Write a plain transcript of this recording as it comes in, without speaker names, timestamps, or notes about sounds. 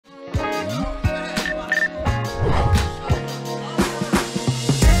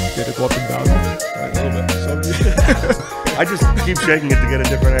go up and down? A little bit. So, I just keep shaking it to get a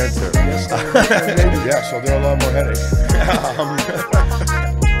different answer. Yes, maybe. Yeah, so there are a lot more headaches.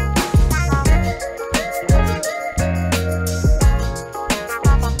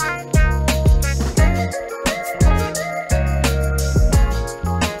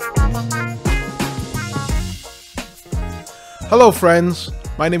 Hello, friends.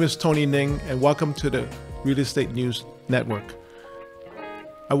 My name is Tony Ning, and welcome to the Real Estate News Network.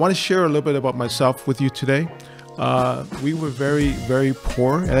 I want to share a little bit about myself with you today. We were very, very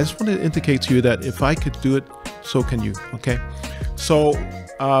poor, and I just want to indicate to you that if I could do it, so can you, okay? So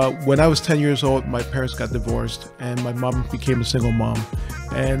when I was 10 years old, my parents got divorced, and my mom became a single mom.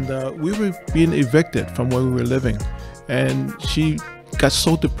 And we were being evicted from where we were living, and she got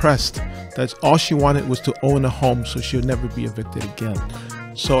so depressed that all she wanted was to own a home so she would never be evicted again.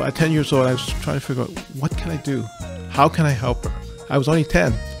 So at 10 years old, I was trying to figure out, what can I do? How can I help her? I was only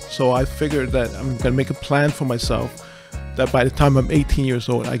 10, so I figured that I'm gonna make a plan for myself that by the time I'm 18 years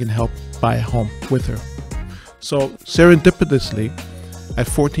old, I can help buy a home with her. So serendipitously, at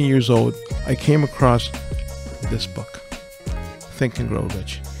 14 years old, I came across this book, Think and Grow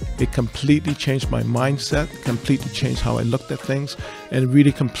Rich. It completely changed my mindset, completely changed how I looked at things, and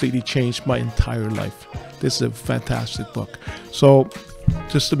really completely changed my entire life. This is a fantastic book. So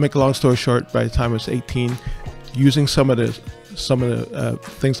just to make a long story short, by the time I was 18, using some of the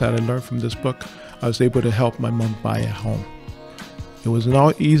things that I learned from this book, I was able to help my mom buy a home. It wasn't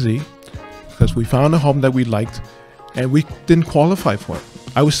all easy because we found a home that we liked and we didn't qualify for it.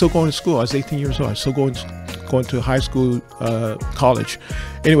 I was still going to school. I was 18 years old. I was still going to high school, college.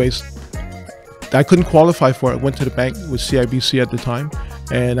 Anyways, I couldn't qualify for it. I went to the bank with CIBC at the time,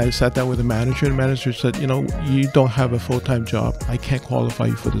 and I sat down with the manager. The manager said, you know, you don't have a full-time job. I can't qualify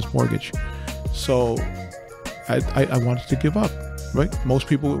you for this mortgage. So I wanted to give up, right? Most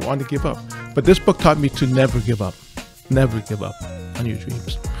people would want to give up. But this book taught me to never give up. Never give up on your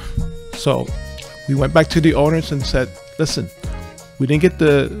dreams. So we went back to the owners and said, listen, we didn't get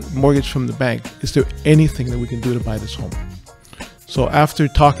the mortgage from the bank. Is there anything that we can do to buy this home? So after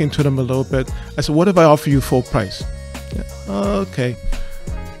talking to them a little bit, I said, what if I offer you full price? Yeah, okay.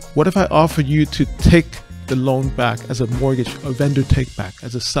 What if I offer you to take the loan back as a mortgage, a vendor take back,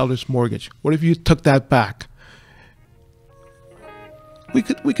 as a seller's mortgage? What if you took that back? We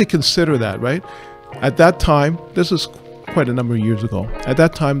could consider that, right? At that time, this is quite a number of years ago. At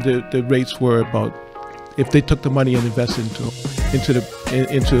that time, the rates were about, if they took the money and invested into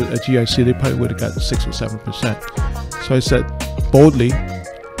a GIC, they probably would have got 6 or 7%. So I said, boldly,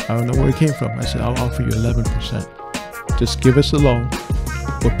 I don't know where it came from. I said, I'll offer you 11%. Just give us a loan.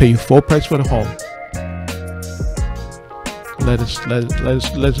 We'll pay you full price for the home. Let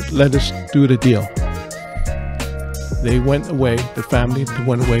us do the deal. They went away. The family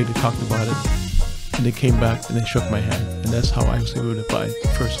went away. They talked about it, and they came back and they shook my hand. And that's how I was able to buy the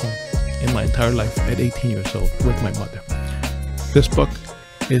first home in my entire life at 18 years old with my mother. This book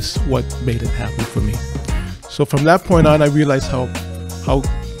is what made it happen for me. So from that point on, I realized how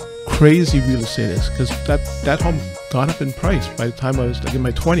crazy real estate is, because that home gone up in price. By the time I was like in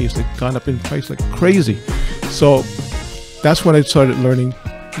my 20s, it gone up in price like crazy. So that's when I started learning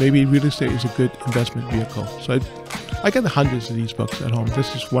maybe real estate is a good investment vehicle. So I got hundreds of these books at home.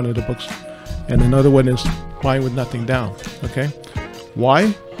 This is one of the books. And another one is Buying with Nothing Down, okay?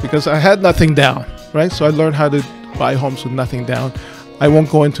 Why? Because I had nothing down, right? So I learned how to buy homes with nothing down. I won't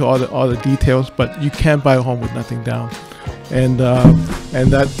go into all the details, but you can buy a home with nothing down. And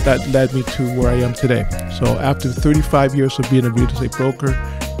that led me to where I am today. So after 35 years of being a real estate broker,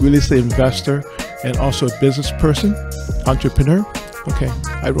 real estate investor, and also a business person, entrepreneur, okay,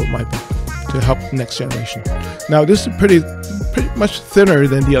 I wrote my book to help the next generation. Now this is pretty much thinner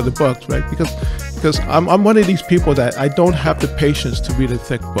than the other books, right? Because I'm one of these people that I don't have the patience to read a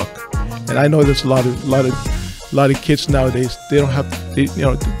thick book, and I know there's a lot of kids nowadays. They don't have, they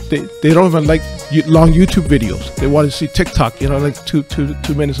don't even like long YouTube videos. They want to see TikTok, like two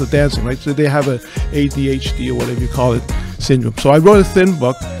minutes of dancing, right? So they have a ADHD or whatever you call it syndrome. So I wrote a thin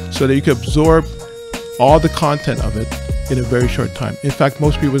book so that you could absorb all the content of it in a very short time. In fact,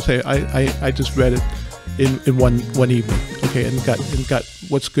 most people say I just read it in one evening, okay, and got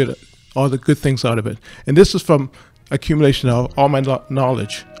what's good, all the good things out of it. And this is from accumulation of all my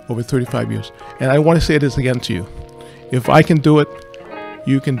knowledge over 35 years. And I want to say this again to you. If I can do it,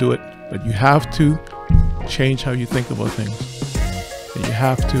 you can do it, but you have to change how you think about things. And you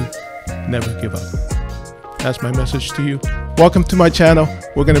have to never give up. That's my message to you. Welcome to my channel.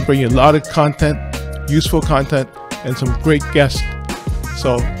 We're going to bring you a lot of content, useful content, and some great guests.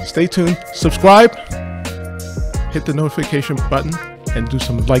 So stay tuned, subscribe, hit the notification button, and do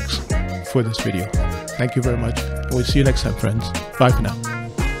some likes for this video. Thank you very much. And we'll see you next time, friends. Bye for now.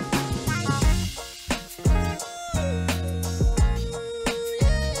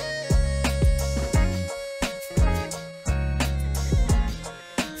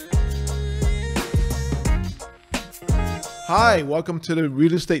 Hi, welcome to the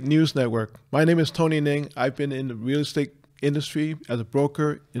Real Estate News Network. My name is Tony Ning. I've been in the real estate industry as a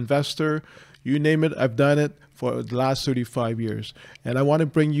broker, investor, you name it, I've done it for the last 35 years. And I want to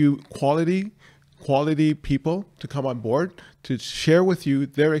bring you quality people to come on board to share with you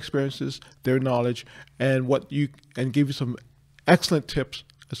their experiences, their knowledge, and give you some excellent tips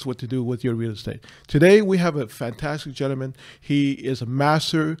as to what to do with your real estate. Today, we have a fantastic gentleman. He is a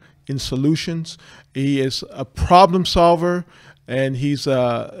master in solutions. He is a problem solver, and he's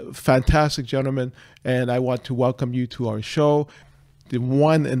a fantastic gentleman. And I want to welcome you to our show, the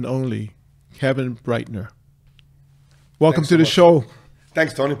one and only Kevin Breitner. Welcome to the show.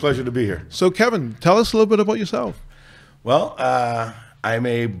 Thanks, Tony. Pleasure to be here. So, Kevin, tell us a little bit about yourself. Well, I'm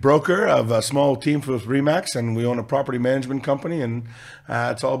a broker of a small team with RE/MAX, and we own a property management company, and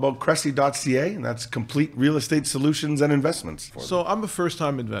it's all about Cresi.ca, and that's complete real estate solutions and investments. So I'm a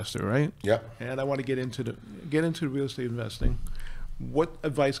first-time investor, right? Yeah. And I want to get into real estate investing. What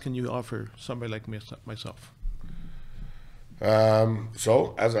advice can you offer somebody like myself?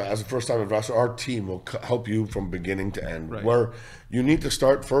 So as a first-time investor, our team will help you from beginning to end. Right. Where you need to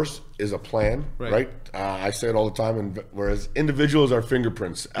start first is a plan, right? I say it all the time, and whereas individuals are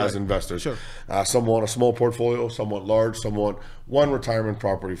fingerprints as investors. Sure. Some want a small portfolio, some want large, some want one retirement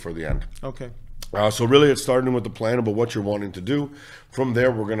property for the end. Okay. So really it's starting with the plan about what you're wanting to do. From there,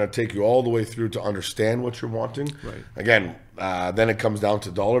 we're going to take you all the way through to understand what you're wanting. Right. Again, then it comes down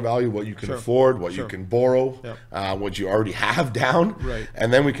to dollar value, what you can afford, what you can borrow, what you already have down. Right.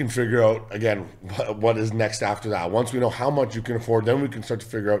 And then we can figure out, again, what is next after that. Once we know how much you can afford, then we can start to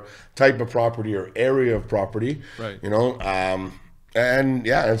figure out type of property or area of property. Right. You know, and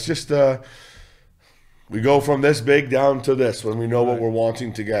yeah, it's just... we go from this big down to this when we know what we're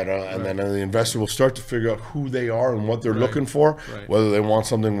wanting to get. And then the investor will start to figure out who they are and what they're looking for, whether they want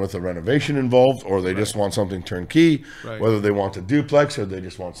something with a renovation involved or they just want something turnkey, whether they want a duplex or they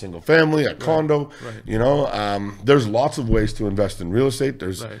just want single family, a condo. You know, there's lots of ways to invest in real estate.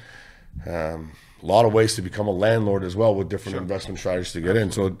 There's a lot of ways to become a landlord as well with different investment strategies to get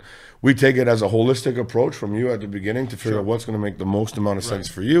in. So we take it as a holistic approach from you at the beginning to figure out what's going to make the most amount of sense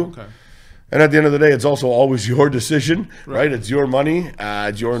for you. Okay. And at the end of the day, it's also always your decision, right? It's your money,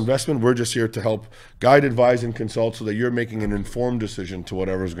 it's your investment. We're just here to help guide, advise, and consult so that you're making an informed decision to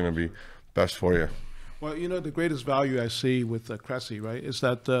whatever is going to be best for you. Well, you know, the greatest value I see with Cresi, right, is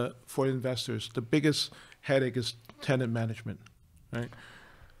that for investors, the biggest headache is tenant management, right?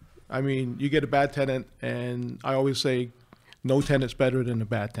 I mean, you get a bad tenant, and I always say no tenant's better than a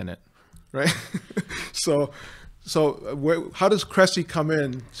bad tenant, right? So how does Cresi come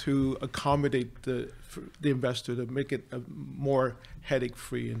in to accommodate the investor to make it a more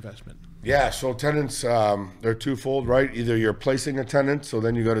headache-free investment? Yeah, so tenants, they're twofold, right? Either you're placing a tenant, so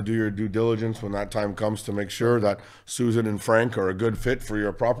then you got to do your due diligence when that time comes to make sure that Susan and Frank are a good fit for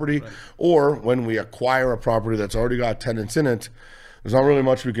your property. Or when we acquire a property that's already got tenants in it, there's not really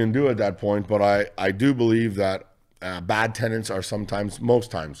much we can do at that point, but I do believe that bad tenants are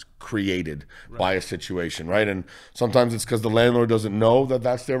most times created by a situation, right? And sometimes it's because the landlord doesn't know that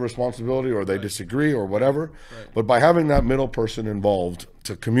that's their responsibility or they disagree or whatever. But by having that middle person involved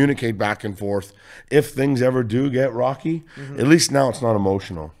to communicate back and forth, if things ever do get rocky, at least now it's not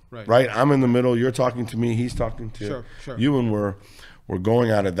emotional, right? I'm in the middle, you're talking to me, he's talking to you, and we're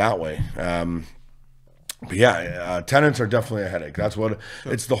going at it that way. But yeah, tenants are definitely a headache. That's what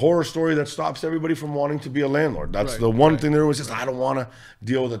it's the horror story that stops everybody from wanting to be a landlord. That's the one thing there was just, I don't want to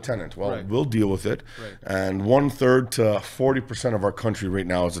deal with a tenant. Well, we'll deal with it. And 1/3 to 40% of our country right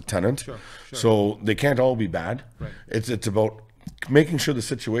now is a tenant. So they can't all be bad. It's about making sure the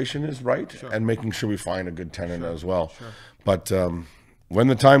situation is right and making sure we find a good tenant as well. But when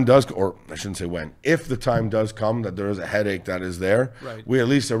the time does, or I shouldn't say when, if the time does come that there is a headache that is there, we at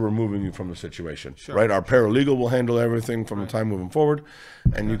least are removing you from the situation, right? Our paralegal will handle everything from the time moving forward,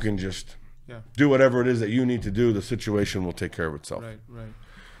 and you can just do whatever it is that you need to do. The situation will take care of itself.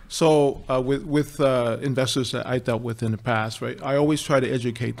 So with investors that I dealt with in the past, right, I always try to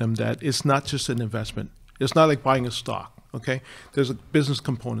educate them that it's not just an investment. It's not like buying a stock. Okay, there's a business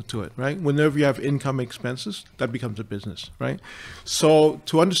component to it, right? Whenever you have income expenses, that becomes a business, right? So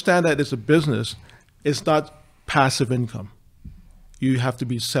to understand that it's a business, it's not passive income. You have to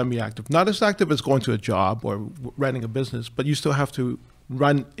be semi-active, not as active as going to a job or running a business, but you still have to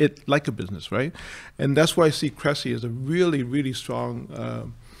run it like a business, right? And that's why I see Cresi as a really, really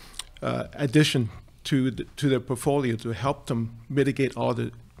strong addition to their portfolio to help them mitigate all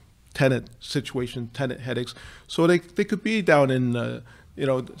the tenant situation, tenant headaches. So they could be down in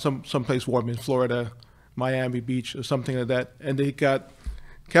someplace warm in Florida, Miami Beach or something like that, and they got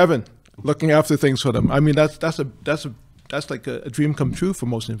Kevin looking after things for them. I mean, that's like a dream come true for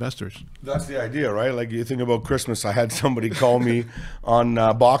most investors. That's the idea, right? Like you think about Christmas, I had somebody call me on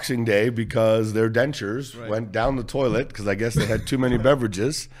Boxing Day because their dentures went down the toilet because I guess they had too many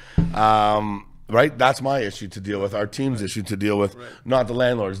beverages. Right? That's my issue to deal with, our team's issue to deal with, not the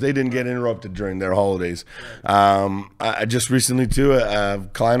landlords. They didn't get interrupted during their holidays. I just recently, too, a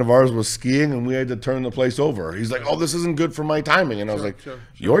client of ours was skiing and we had to turn the place over. He's like, oh, this isn't good for my timing. And I was like,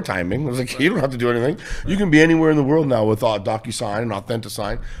 your timing? I was like, you don't have to do anything. You can be anywhere in the world now with DocuSign and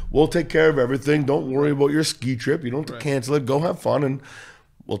Authentisign. We'll take care of everything. Don't worry about your ski trip. You don't have to cancel it. Go have fun and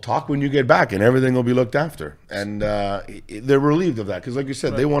we'll talk when you get back and everything will be looked after. And they're relieved of that because like you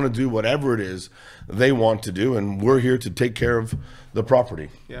said, they want to do whatever it is they want to do and we're here to take care of the property.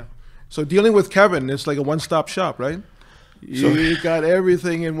 Yeah. So dealing with Kevin, it's like a one-stop shop, right? You got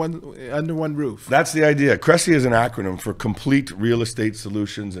everything in under one roof. That's the idea. Cresi is an acronym for Complete Real Estate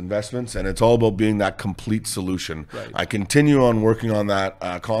Solutions Investments, and it's all about being that complete solution. Right. I continue on working on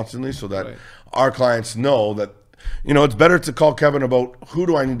that constantly so that our clients know that it's better to call Kevin about who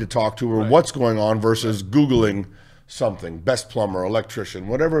do I need to talk to or what's going on versus Googling something, best plumber, electrician,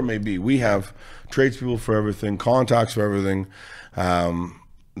 whatever it may be. We have tradespeople for everything, contacts for everything.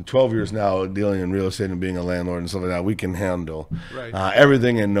 12 years now dealing in real estate and being a landlord and stuff like that, we can handle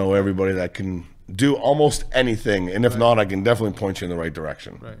everything and know everybody that can do almost anything. And if not, I can definitely point you in the right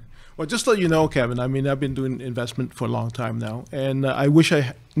direction. Right. Well, just so you know, Kevin, I mean, I've been doing investment for a long time now, and I wish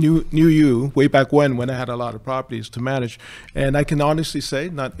I knew you way back when I had a lot of properties to manage. And I can honestly say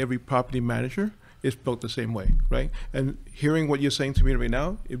not every property manager is built the same way, right? And hearing what you're saying to me right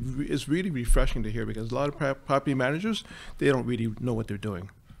now, it's really refreshing to hear because a lot of property managers, they don't really know what they're doing,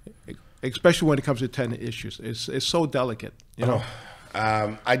 especially when it comes to tenant issues. It's so delicate, you know?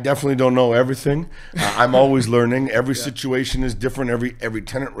 I definitely don't know everything. I'm always learning. Every situation is different. Every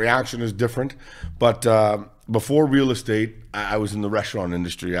tenant reaction is different. But before real estate, I was in the restaurant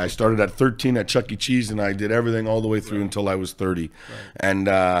industry. I started at 13 at Chuck E. Cheese, and I did everything all the way through until I was 30. And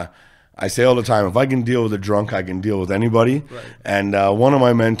I say all the time, if I can deal with a drunk, I can deal with anybody. And one of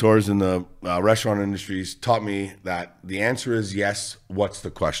my mentors in the restaurant industries taught me that the answer is yes. What's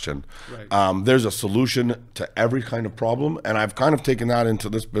the question? There's a solution to every kind of problem, and I've kind of taken that into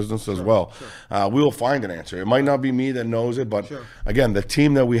this business as well. We will find an answer. It might not be me that knows it, but again, the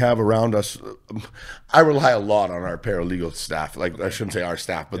team that we have around us, I rely a lot on our paralegal staff. Like I shouldn't say our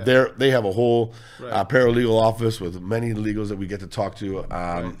staff, but they have a whole paralegal office with many legals that we get to talk to.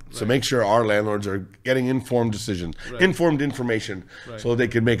 So make sure our landlords are getting informed decisions, informed information, so they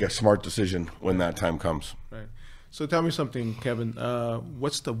can make a smart decision when that time comes. So tell me something, Kevin.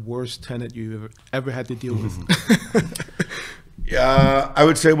 What's the worst tenant you've ever had to deal with? Yeah, I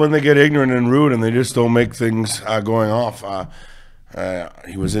would say when they get ignorant and rude and they just don't make things going off.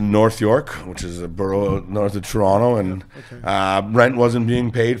 He was in North York, which is a borough north of Toronto, and rent wasn't being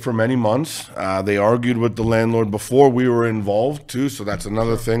paid for many months. They argued with the landlord before we were involved too, so that's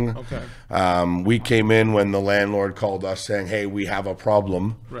another thing. We came in when the landlord called us saying, hey, we have a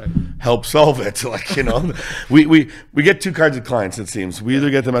problem, help solve it. Like, we get two kinds of clients, it seems. We either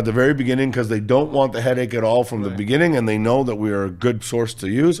get them at the very beginning because they don't want the headache at all from the beginning and they know that we are a good source to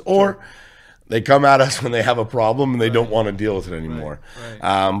use, or they come at us when they have a problem and they don't want to deal with it anymore.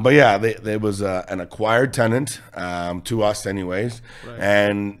 But yeah, there was an acquired tenant to us anyways.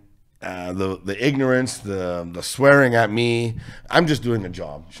 And the ignorance, the swearing at me, I'm just doing a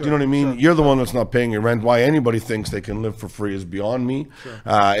job. Do you know what I mean? You're the one that's not paying your rent. Why anybody thinks they can live for free is beyond me.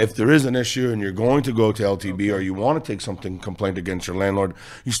 If there is an issue and you're going to go to LTB or you want to take something complaint against your landlord,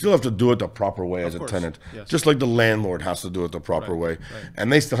 you still have to do it the proper way as a tenant. Just like the landlord has to do it the proper way.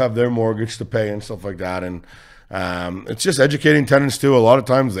 And they still have their mortgage to pay and stuff like that. And it's just educating tenants too. A lot of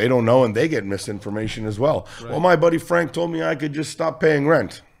times they don't know and they get misinformation as well. Well, my buddy Frank told me I could just stop paying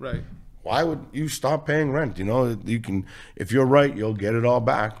rent. Why would you stop paying rent? You can, if you're right, you'll get it all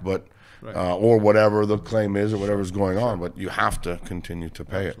back, but or whatever the claim is or whatever's going on, but you have to continue to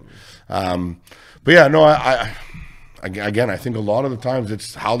pay it. But yeah, no, again, I think a lot of the times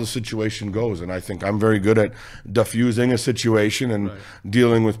it's how the situation goes, and I think I'm very good at diffusing a situation and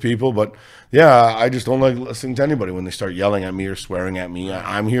dealing with people. But yeah, I just don't like listening to anybody when they start yelling at me or swearing at me.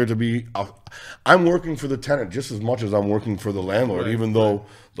 I'm here to be, I'm working for the tenant just as much as I'm working for the landlord, even though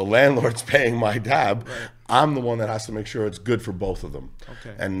the landlord's paying my tab. Right. I'm the one that has to make sure it's good for both of them.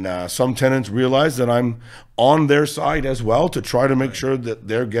 Okay. And some tenants realize that I'm on their side as well to try to make sure that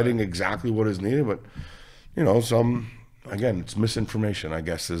they're getting exactly what is needed. But, you know, again, it's misinformation, I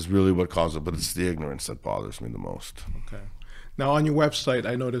guess, is really what causes it. But it's the ignorance that bothers me the most. Okay. Now, on your website,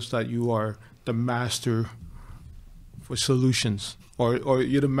 I noticed that you are the master for solutions, or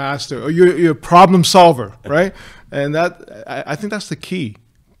you're the master, or you're a problem solver, right? And that, I think that's the key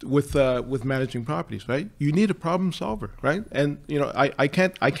with managing properties, right? You need a problem solver, right? And you know, I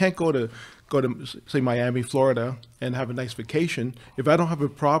can't go to say Miami, Florida, and have a nice vacation if I don't have a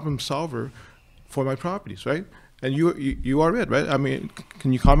problem solver for my properties, right? And you are it, right? I mean,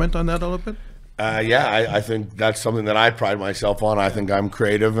 can you comment on that a little bit? Yeah, I think that's something that I pride myself on. I think I'm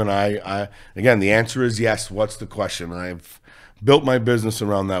creative, and I again, the answer is yes. What's the question? I've built my business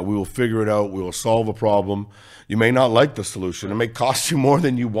around that. We will figure it out. We will solve a problem. You may not like the solution. It may cost you more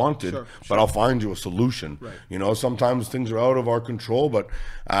than you wanted, but I'll find you a solution. Right. You know, sometimes things are out of our control, but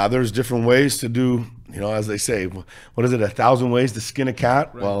there's different ways to do, you know, as they say, what is it, 1,000 ways to skin a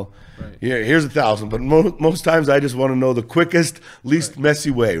cat? Right. Well, here's 1,000, but most times I just want to know the quickest, least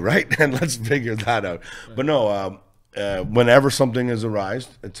messy way, right? And let's figure that out. Right. But no, whenever something has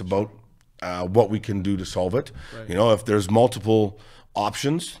arisen, it's about what we can do to solve it. Right. You know, if there's multiple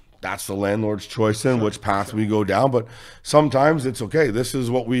options, that's the landlord's choice in which path we go down. But sometimes it's okay. This is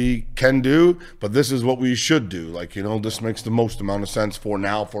what we can do, but this is what we should do. Like, you know, this makes the most amount of sense for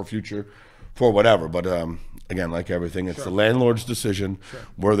now, for future, for whatever. But again, like everything, it's the landlord's decision.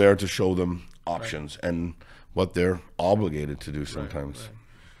 We're there to show them options and what they're obligated to do sometimes. Right.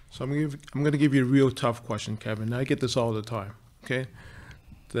 So I'm going to give you a real tough question, Kevin. I get this all the time. Okay,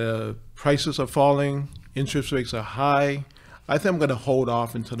 the prices are falling, interest rates are high. I think I'm going to hold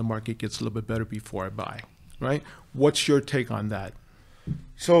off until the market gets a little bit better before I buy, right? What's your take on that?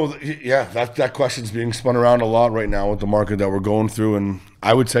 So, yeah, that question's being spun around a lot right now with the market that we're going through. And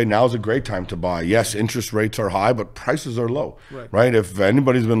I would say now is a great time to buy. Yes, interest rates are high, but prices are low, right? If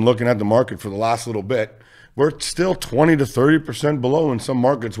anybody's been looking at the market for the last little bit, we're still 20 to 30% below in some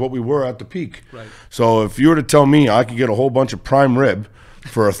markets what we were at the peak. Right. So if you were to tell me I could get a whole bunch of prime rib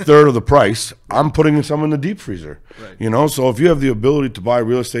for a third of the price, I'm putting some in the deep freezer. Right. You know, so if you have the ability to buy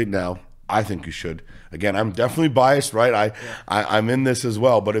real estate now, I think you should. Again, I'm definitely biased, right? I'm in this as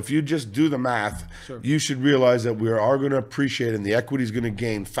well. But if you just do the math, you should realize that we are going to appreciate and the equity is going to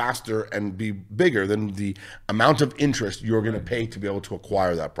gain faster and be bigger than the amount of interest you're going to pay to be able to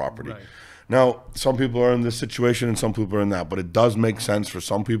acquire that property. Right. Now, some people are in this situation and some people are in that, but it does make sense for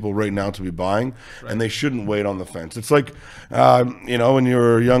some people right now to be buying, and they shouldn't wait on the fence. It's like, you know, when you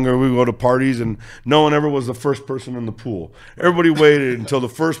were younger, we go to parties and no one ever was the first person in the pool. Everybody waited until the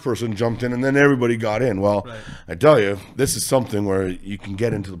first person jumped in and then everybody got in. Well, I tell you, this is something where you can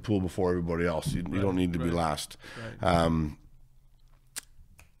get into the pool before everybody else. You don't need to be last. Warren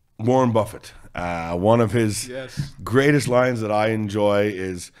Buffett, one of his greatest lines that I enjoy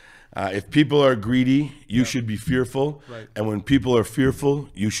is, if people are greedy, you should be fearful. Right. And when people are fearful,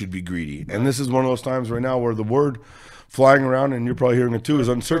 you should be greedy. Right. And this is one of those times right now where the word flying around, and you're probably hearing it too, is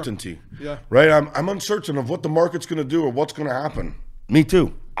uncertainty. Yeah. Right? I'm uncertain of what the market's going to do or what's going to happen. Me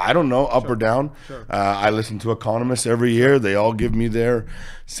too. I don't know, up or down. I listen to economists every year. They all give me their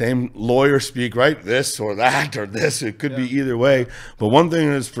same lawyer speak, right? This or that or this. It could be either way. But one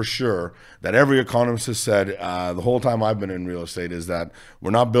thing is for sure that every economist has said the whole time I've been in real estate is that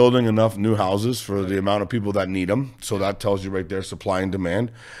we're not building enough new houses for the amount of people that need them. So that tells you right there, supply and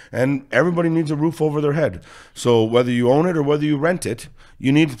demand. And everybody needs a roof over their head. So whether you own it or whether you rent it,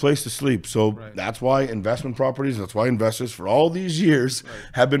 you need a place to sleep. So that's why investment properties, that's why investors for all these years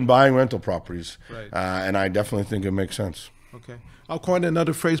have been buying rental properties. And I definitely think it makes sense. Okay. I'll coin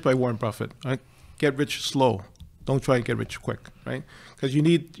another phrase by Warren Buffett. Right? Get rich slow. Don't try and get rich quick, right? Because you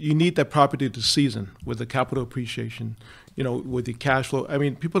need that property to season with the capital appreciation, you know, with the cash flow. I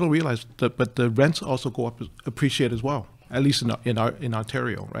mean, people don't realize that, but the rents also go up, appreciate as well. At least in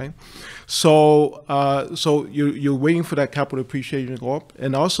Ontario, right? So so you're waiting for that capital appreciation to go up,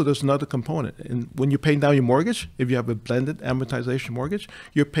 and also there's another component. And when you're paying down your mortgage, if you have a blended amortization mortgage,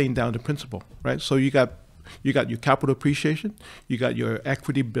 you're paying down the principal, right? So you got your capital appreciation, you got your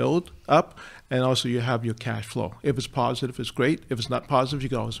equity build up, and also you have your cash flow. If it's positive, it's great. If it's not positive, you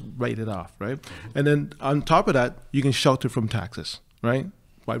can always write it off, right? And then on top of that, you can shelter from taxes, right?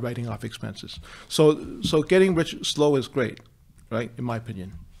 By writing off expenses. So getting rich slow is great, right? In my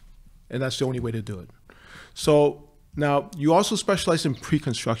opinion. And that's the only way to do it. So now you also specialize in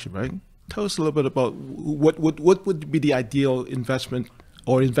pre-construction, right? Tell us a little bit about what would be the ideal investment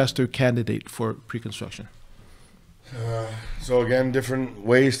or investor candidate for pre-construction. So again, different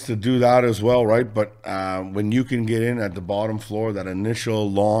ways to do that as well, right? But when you can get in at the bottom floor, that initial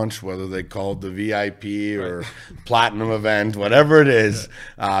launch, whether they call it the VIP or platinum event, whatever it is,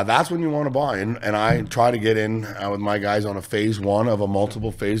 that's when you want to buy. And I try to get in with my guys on a phase one of a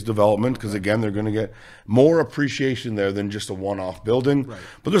multiple phase development, because again, they're going to get more appreciation there than just a one-off building.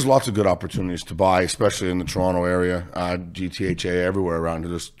 But there's lots of good opportunities to buy, especially in the Toronto area, GTHA, everywhere around.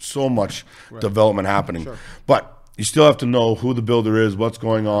 There's so much development happening. But you still have to know who the builder is, what's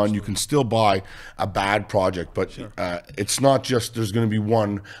going on. Absolutely. You can still buy a bad project, but it's not just there's going to be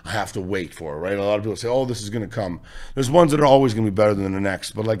one I have to wait for, right? A lot of people say, oh, this is going to come. There's ones that are always going to be better than the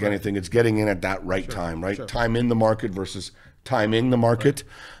next, but like anything, it's getting in at that right time, right? Time in the market versus timing the market.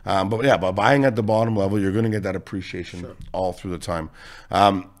 But yeah, by buying at the bottom level, you're going to get that appreciation all through the time.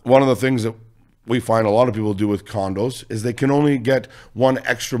 One of the things that we find a lot of people do with condos is they can only get one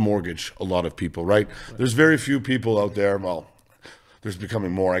extra mortgage. A lot of people, right? There's very few people out there. Well, there's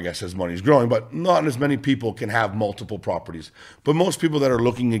becoming more, I guess, as money's growing, but not as many people can have multiple properties. But most people that are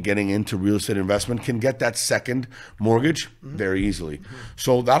looking at getting into real estate investment can get that second mortgage very easily.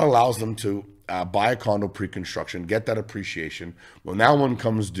 So that allows them to buy a condo pre-construction, get that appreciation. When that one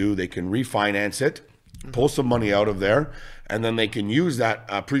comes due, they can refinance it, pull some money out of there, and then they can use that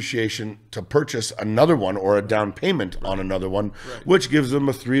appreciation to purchase another one or a down payment on another one, which gives them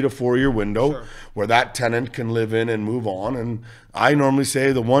a 3 to 4 year window where that tenant can live in and move on. And I normally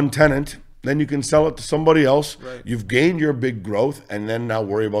say the one tenant, then you can sell it to somebody else. You've gained your big growth, and then now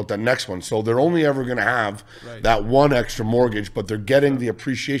worry about the next one. So they're only ever going to have that one extra mortgage, but they're getting the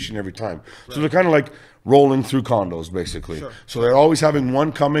appreciation every time. So they're kind of like rolling through condos, basically. So they're always having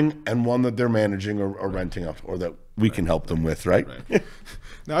one coming and one that they're managing or renting up, or that we can help them with, right?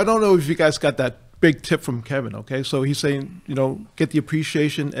 Now, I don't know if you guys got that big tip from Kevin, okay? So he's saying, you know, get the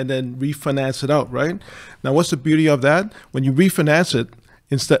appreciation and then refinance it out, right? Now, what's the beauty of that? When you refinance it,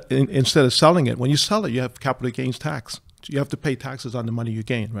 instead of selling it, when you sell it, you have capital gains tax. You have to pay taxes on the money you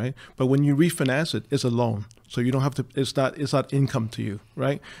gain, right? But when you refinance it, it's a loan. So you don't have to, it's not income to you,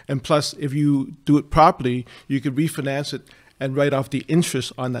 right? And plus, if you do it properly, you could refinance it and write off the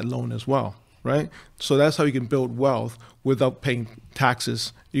interest on that loan as well, right? So that's how you can build wealth without paying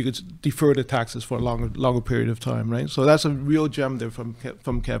taxes. You could defer the taxes for a longer period of time, right? So that's a real gem there from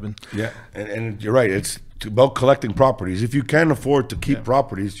Kevin. Yeah, and you're right. It's about collecting properties. If you can afford to keep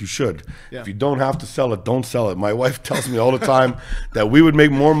properties, you should. If you don't have to sell it, don't sell it. My wife tells me all the time that we would make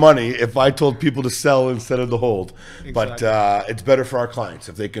more money if I told people to sell instead of to hold. But it's better for our clients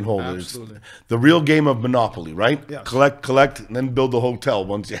if they can hold it. It's the real game of Monopoly, right? Collect, and then build the hotel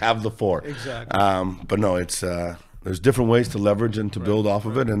once you have the four. But no, it's there's different ways to leverage and to build off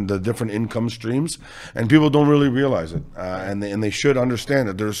of it, and the different income streams, and people don't really realize it, and they should understand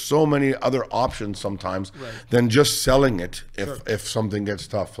that there's so many other options sometimes than just selling it if something gets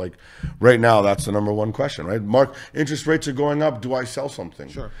tough. Like right now, that's the number one question, right? Mark, interest rates are going up. Do I sell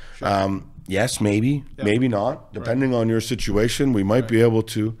something? Yes, maybe, maybe not. Depending on your situation, we might be able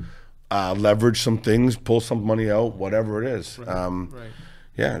to leverage some things, pull some money out, whatever it is.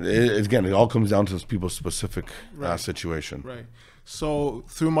 Yeah, again, it all comes down to people's specific situation. So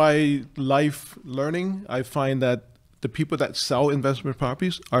through my life learning, I find that the people that sell investment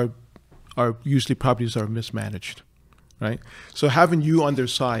properties are usually properties that are mismanaged, right? So having you on their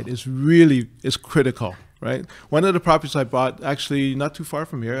side is critical, right? One of the properties I bought, actually not too far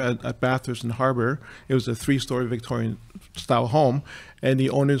from here, at Bathurst and Harbour, it was a 3-story Victorian style home, and the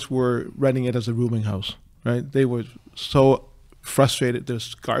owners were renting it as a rooming house, right? They were so frustrated.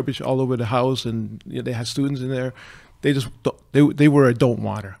 There's garbage all over the house, and you know, they had students in there. They were a don't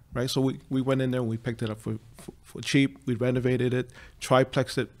wanter, right? So we went in there and we picked it up for cheap. We renovated it,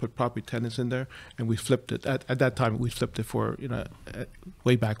 triplexed it, put property tenants in there, and we flipped it. At that time, we flipped it for, you know,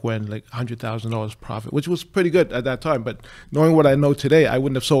 way back when, like $100,000 profit, which was pretty good at that time. But knowing what I know today, I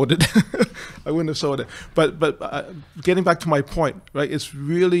wouldn't have sold it. I wouldn't have sold it. But getting back to my point, right? It's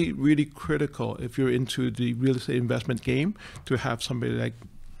really, really critical if you're into the real estate investment game to have somebody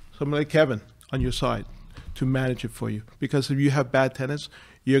like Kevin on your side to manage it for you. Because if you have bad tenants,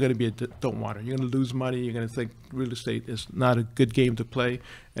 you're going to be a don't wanter. You're going to lose money. You're going to think real estate is not a good game to play,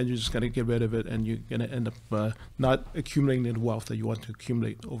 and you're just going to get rid of it, and you're going to end up not accumulating the wealth that you want to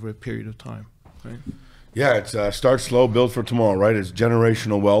accumulate over a period of time, right? Yeah, it's start slow, build for tomorrow, right? It's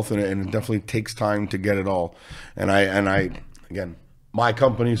generational wealth, and it definitely takes time to get it all. And I again, my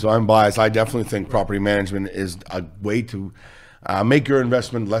company, so I'm biased. I definitely think property management is a way to make your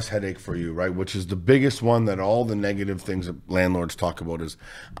investment less headache for you, right? Which is the biggest one that all the negative things that landlords talk about is,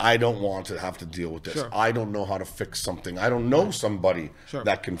 I don't want to have to deal with this. I don't know how to fix something. I don't know somebody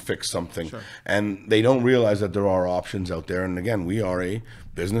that can fix something. And they don't realize that there are options out there. And again, we are a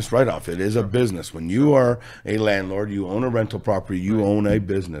business write-off. It is a business. When you are a landlord, you own a rental property, you own a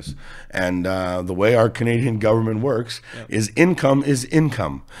business. And the way our Canadian government works is income is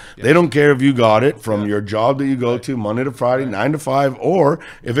income. They don't care if you got it from your job that you go to Monday to Friday, 9 to 5, or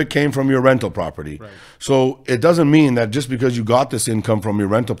if it came from your rental property. So it doesn't mean that just because you got this income from your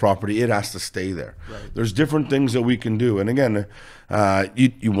rental property, it has to stay there. There's different things that we can do. And again,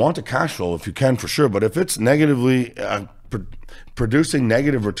 you want a cash flow if you can, for sure. But if it's negatively producing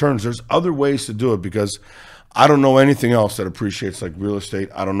negative returns, there's other ways to do it, because I don't know anything else that appreciates like real estate.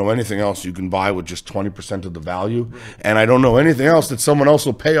 I don't know anything else you can buy with just 20% of the value. And I don't know anything else that someone else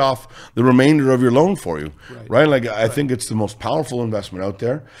will pay off the remainder of your loan for you. Right? Like, I think it's the most powerful investment out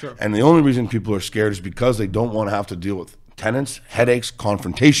there. And the only reason people are scared is because they don't want to have to deal with tenants, headaches,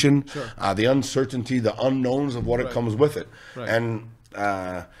 confrontation, the uncertainty, the unknowns of what it comes with it. And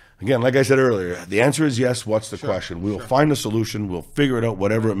again, like I said earlier, the answer is yes. What's the question? We will find a solution. We'll figure it out,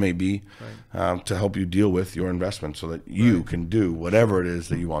 whatever it may be, to help you deal with your investment so that you can do whatever it is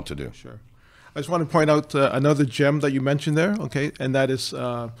that you want to do. I just want to point out another gem that you mentioned there, okay, and that is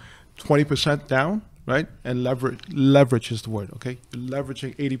 20% down, right? And leverage is the word, okay? You're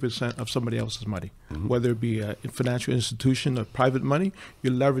leveraging 80% of somebody else's money, whether it be a financial institution or private money,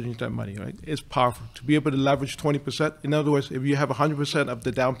 you're leveraging that money, right? It's powerful to be able to leverage 20%. In other words, if you have 100% of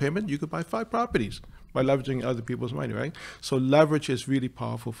the down payment, you could buy 5 properties by leveraging other people's money, right? So leverage is really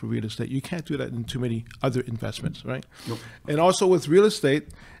powerful for real estate. You can't do that in too many other investments, right? And also with real estate,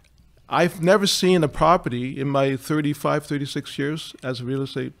 I've never seen a property in my 35, 36 years as a real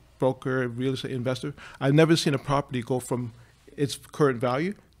estate broker, real estate investor, I've never seen a property go from its current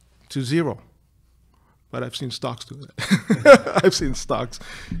value to 0. But I've seen stocks do that. I've seen stocks.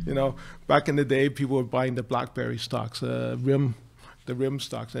 You know, back in the day, people were buying the BlackBerry stocks, the RIM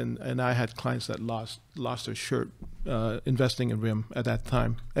stocks, and I had clients that lost their shirt investing in RIM at that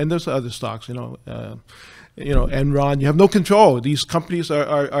time. And there's other stocks, Enron. You have no control. These companies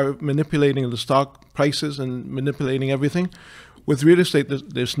are manipulating the stock prices and manipulating everything. With real estate,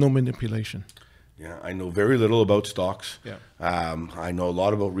 there's no manipulation. Yeah, I know very little about stocks. I know a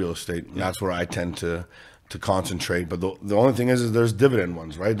lot about real estate, and that's where I tend to concentrate. But the only thing is there's dividend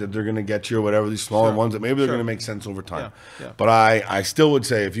ones, right? That they're going to get you or whatever, these smaller ones that maybe they're going to make sense over time. But I still would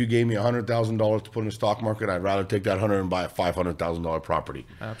say if you gave me $100,000 to put in the stock market, I'd rather take that 100 and buy a $500,000 property.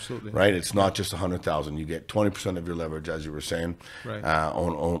 Absolutely. Right? It's not just 100,000. You get 20% of your leverage, as you were saying. Right.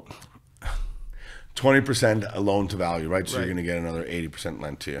 20% loan to value, right? So you're going to get another 80%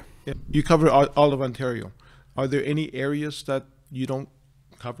 lent to you. Yeah. You cover all of Ontario. Are there any areas that you don't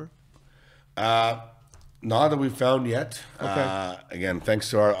cover? Not that we've found yet. Okay. Again, thanks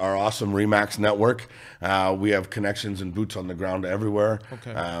to our awesome RE/MAX network, we have connections and boots on the ground everywhere.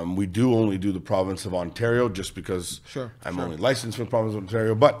 Okay. We do only do the province of Ontario just because I'm only licensed for the province of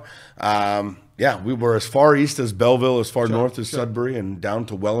Ontario. But we were as far east as Belleville, as far north as Sudbury, and down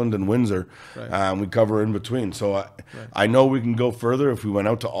to Welland and Windsor. We cover in between. So I know we can go further. If we went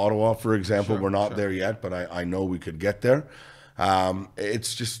out to Ottawa, for example, we're not there yet, but I know we could get there.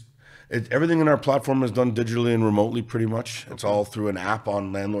 It's just... everything in our platform is done digitally and remotely, pretty much. It's all through an app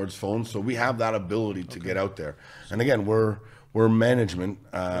on landlords' phones, so we have that ability to get out there. And again, we're management,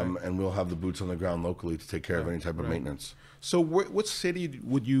 and we'll have the boots on the ground locally to take care of any type of maintenance. So what city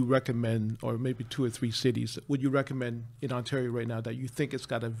would you recommend, or maybe 2 or 3 cities, would you recommend in Ontario right now that you think it's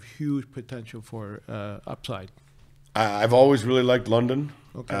got a huge potential for upside? I've always really liked London.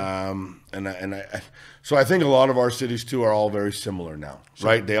 So I think a lot of our cities too are all very similar now,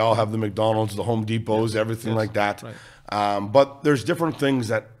 right? They all have the McDonald's, the Home Depots, everything like that. But there's different things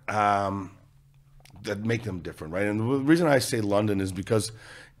that make them different, right? And the reason I say London is because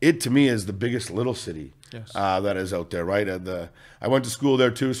it, to me, is the biggest little city that is out there, right? I went to school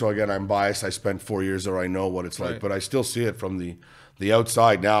there too, so again, I'm biased. I spent 4 years there. I know what it's like, but I still see it from the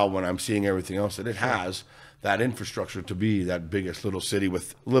outside now when I'm seeing everything else that it has. That infrastructure to be that biggest little city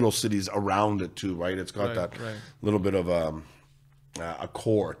with little cities around it too, right? It's got that little bit of a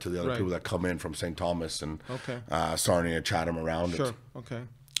core to the other people that come in from St. Thomas and Sarnia, Chatham around it.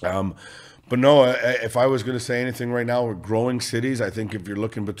 But no, if I was going to say anything right now, we're growing cities. I think if you're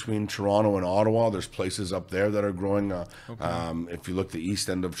looking between Toronto and Ottawa, there's places up there that are growing. If you look the east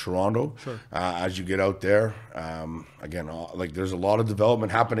end of Toronto, as you get out there, again, like there's a lot of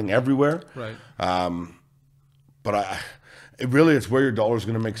development happening everywhere. But it's where your dollar is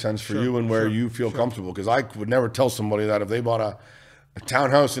going to make sense for you and where you feel comfortable. Because I would never tell somebody that if they bought a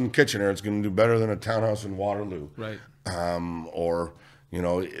townhouse in Kitchener, it's going to do better than a townhouse in Waterloo. Right. Or, you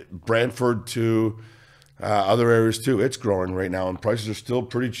know, Brantford to other areas too. It's growing right now, and prices are still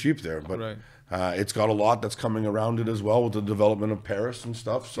pretty cheap there. But it's got a lot that's coming around it as well with the development of Paris and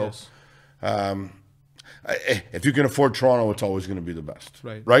stuff. So if you can afford Toronto, it's always going to be the best.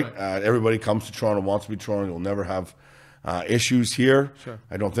 Right. Everybody comes to Toronto, wants to be Toronto. You'll never have issues here.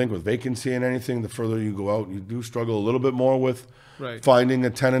 I don't think with vacancy and anything. The further you go out, you do struggle a little bit more with finding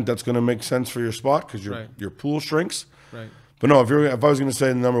a tenant that's going to make sense for your spot because your pool shrinks. But no, if I was going to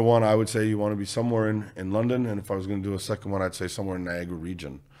say number one, I would say you want to be somewhere in London, and if I was going to do a second one, I'd say somewhere in Niagara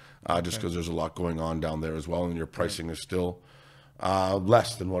region, just because there's a lot going on down there as well, and your pricing is still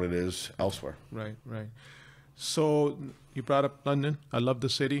less than what it is elsewhere. Right. So you brought up London. I love the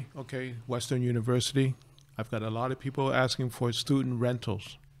city. Okay, Western University. I've got a lot of people asking for student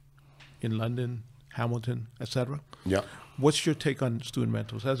rentals in London, Hamilton, etc. Yeah. What's your take on student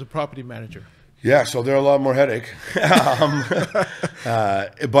rentals as a property manager? Yeah, so they're a lot more headache.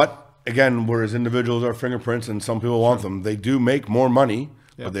 But again, whereas individuals are fingerprints and some people want them, they do make more money,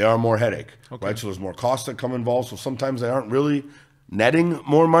 but they are more headache, right? So there's more costs that come involved. So sometimes they aren't really netting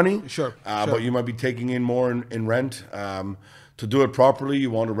more money, but you might be taking in more in rent. To do it properly, you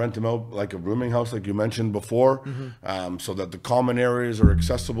want to rent them out like a rooming house, like you mentioned before, so that the common areas are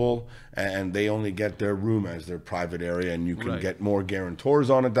accessible and they only get their room as their private area, and you can get more guarantors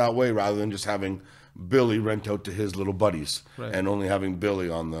on it that way rather than just having Billy rent out to his little buddies and only having Billy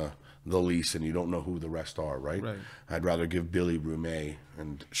on the lease and you don't know who the rest are, right? I'd rather give Billy room A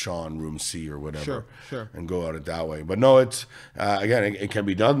and Sean room C or whatever and go at it that way. But no, it's, again, it can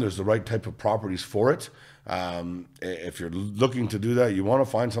be done. There's the right type of properties for it. If you're looking to do that, you want to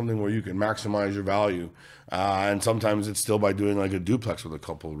find something where you can maximize your value. And sometimes it's still by doing like a duplex with a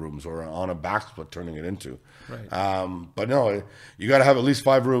couple of rooms or on a back split, turning it into. But no, you got to have at least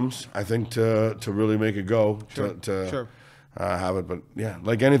 5 rooms, I think, to really make it go, to have it. But yeah,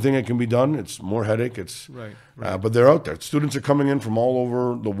 like anything, it can be done. It's more headache. It's but they're out there. Students are coming in from all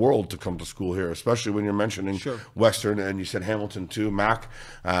over the world to come to school here, especially when you're mentioning Western, and you said Hamilton too, Mac.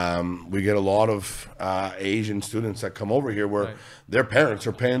 We get a lot of Asian students that come over here where their parents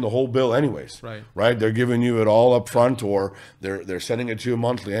are paying the whole bill anyways. Right? They're giving you it all up front, or they're sending it to you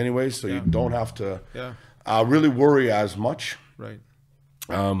monthly anyways, so you don't have to really worry as much.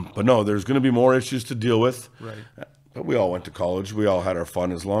 But no, there's going to be more issues to deal with. But we all went to college. We all had our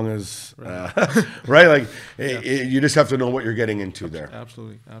fun, as long as, like you just have to know what you're getting into there.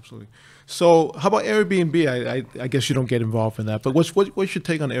 Absolutely. So how about Airbnb? I guess you don't get involved in that, but what's your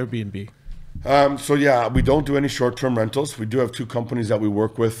take on Airbnb? So yeah, we don't do any short-term rentals. We do have 2 companies that we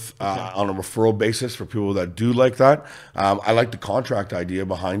work with on a referral basis for people that do like that. I like the contract idea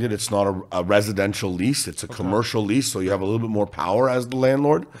behind it. It's not a residential lease. It's a commercial lease, so you have a little bit more power as the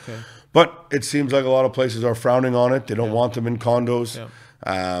landlord. But it seems like a lot of places are frowning on it. They don't want them in condos.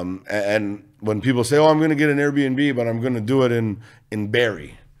 And when people say, oh, I'm going to get an Airbnb, but I'm going to do it in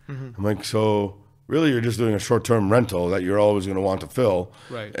Barrie. I'm like, so really you're just doing a short-term rental that you're always going to want to fill.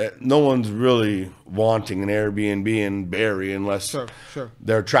 No one's really wanting an Airbnb in Barrie unless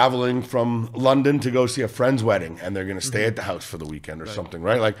they're traveling from London to go see a friend's wedding and they're going to stay at the house for the weekend or something,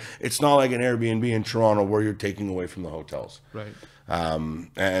 right? Like, it's not like an Airbnb in Toronto where you're taking away from the hotels.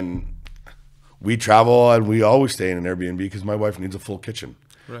 And we travel and we always stay in an Airbnb because my wife needs a full kitchen,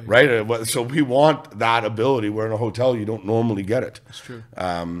 right? So we want that ability where in a hotel you don't normally get it. That's true.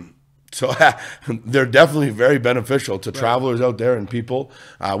 So they're definitely very beneficial to travelers out there and people.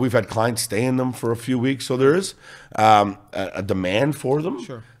 We've had clients stay in them for a few weeks, so there is a demand for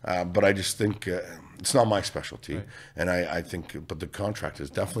them. But I just think it's not my specialty, and I think, but the contract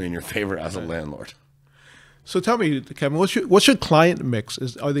is definitely in your favor as a landlord. So tell me, Kevin, what's your client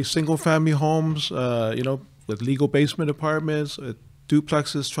mix? Are they single family homes, with legal basement apartments,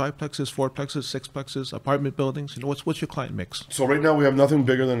 duplexes, triplexes, fourplexes, sixplexes, apartment buildings? What's your client mix? So right now we have nothing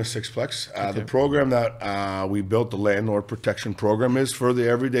bigger than a sixplex. The program that we built, the landlord protection program, is for the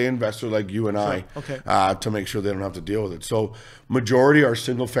everyday investor like you and I, to make sure they don't have to deal with it. So majority are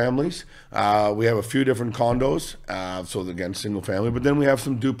single families. We have a few different condos, so again, single family, but then we have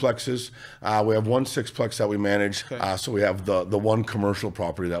some duplexes. We have 1 sixplex that we manage. So we have the 1 commercial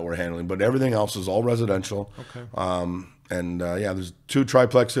property that we're handling, but everything else is all residential. And there's 2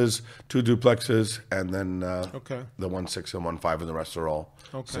 triplexes, 2 duplexes, and then the 1 6 and 1 5, and the rest are all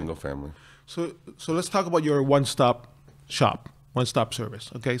single family. So let's talk about your one-stop shop, one-stop service.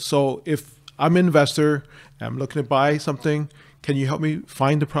 Okay, so if I'm an investor, I'm looking to buy something, can you help me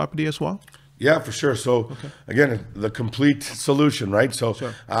find the property as well? Yeah, for sure. So again, the complete solution, right? So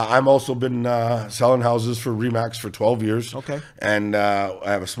I'm also been selling houses for RE/MAX for 12 years. Okay. And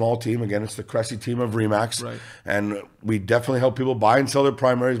I have a small team. Again, it's the Cresi team of RE/MAX. Right. And we definitely help people buy and sell their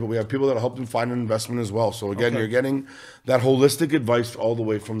primaries, but we have people that help them find an investment as well. So again, you're getting that holistic advice all the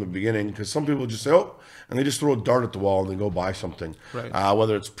way from the beginning, because some people just say, oh, and they just throw a dart at the wall and they go buy something. Right.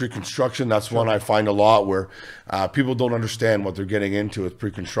 Whether it's pre-construction, that's one I find a lot where people don't understand what they're getting into with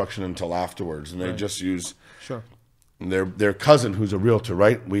pre-construction until afterwards, and they just use their cousin who's a realtor,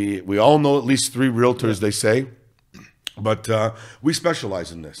 right? We all know at least 3 realtors, they say. But we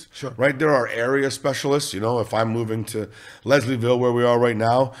specialize in this, right? There are area specialists. You know, if I'm moving to Leslieville, where we are right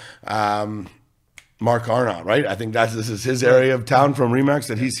now, Mark Arnott, right? I think this is his area of town from RE/MAX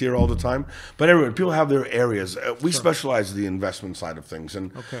that he's here all the time. But everyone, people have their areas. We specialize in the investment side of things.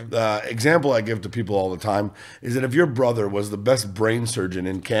 And the example I give to people all the time is that if your brother was the best brain surgeon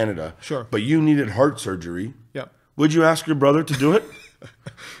in Canada, but you needed heart surgery, would you ask your brother to do it?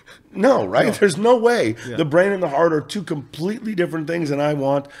 No, right? No. There's no way. The brain and the heart are 2 completely different things, and I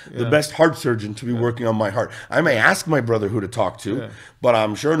want the best heart surgeon to be working on my heart. I may ask my brother who to talk to, but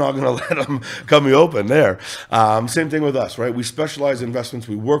I'm sure not going to let him cut me open there. Same thing with us, right? We specialize in investments.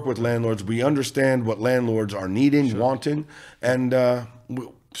 We work with landlords. We understand what landlords are needing, wanting, and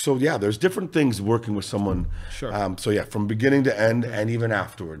so yeah, there's different things working with someone. So yeah, from beginning to end, and even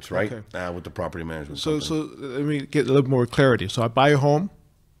afterwards, right? With the property management. So let me get a little more clarity. So I buy a home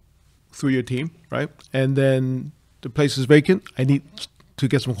through your team, right? And then the place is vacant. I need to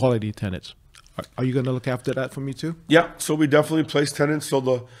get some quality tenants. Are you going to look after that for me too? Yeah, so we definitely place tenants. So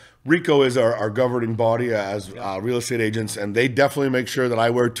the RICO is our governing body as real estate agents, and they definitely make sure that I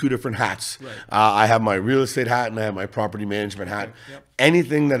wear 2 different hats. I have my real estate hat and I have my property management hat.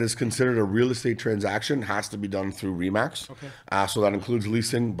 Anything that is considered a real estate transaction has to be done through RE/MAX. So that includes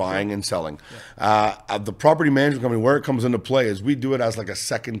leasing, buying, and selling. The property management company, where it comes into play is we do it as like a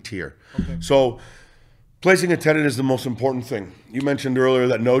second tier. So placing a tenant is the most important thing. You mentioned earlier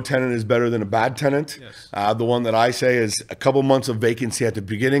that no tenant is better than a bad tenant. The one that I say is a couple months of vacancy at the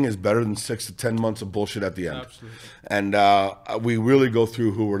beginning is better than 6 to 10 months of bullshit at the end. And we really go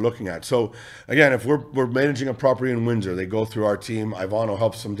through who we're looking at. So again, if we're managing a property in Windsor, they go through our team. Ivano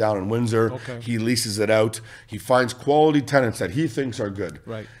helps them down in Windsor. He leases it out. He finds quality tenants that he thinks are good.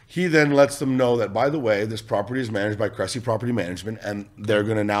 He then lets them know that, by the way, this property is managed by Cresi Property Management, and they're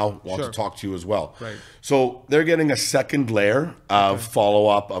going to now want to talk to you as well. So they're getting a second layer of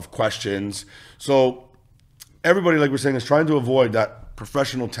follow-up, of questions. So everybody, like we're saying, is trying to avoid that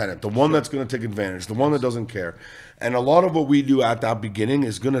professional tenant, the one that's going to take advantage, the one that doesn't care. And a lot of what we do at that beginning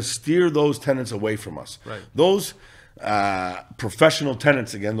is going to steer those tenants away from us. Those professional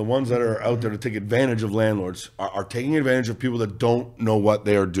tenants, again, the ones that are out there to take advantage of landlords, are taking advantage of people that don't know what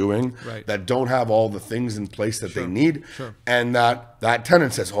they are doing, that don't have all the things in place that they need, and that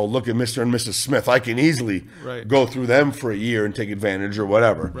tenant says, oh, look at Mr. and Mrs. Smith, I can easily go through them for a year and take advantage or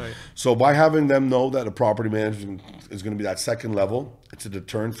whatever. So by having them know that a property management is going to be that second level, it's a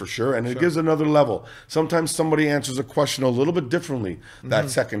deterrent for sure, and it gives another level. Sometimes somebody answers a question a little bit differently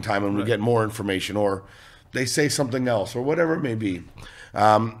that second time, and we get more information, or they say something else, or whatever it may be.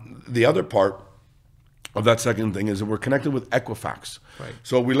 The other part of that second thing is that we're connected with Equifax.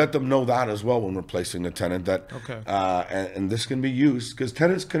 So we let them know that as well when we're placing a tenant, that and this can be used, because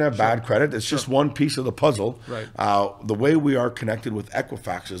tenants can have bad credit. It's just one piece of the puzzle. The way we are connected with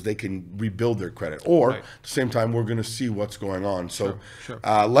Equifax is they can rebuild their credit, or at the same time we're going to see what's going on. So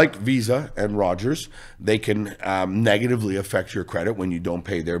like Visa and Rogers, they can negatively affect your credit when you don't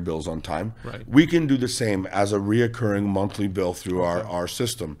pay their bills on time. We can do the same as a reoccurring monthly bill through our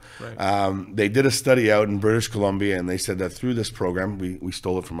system. They did a study out in British Columbia, and they said that through this program, we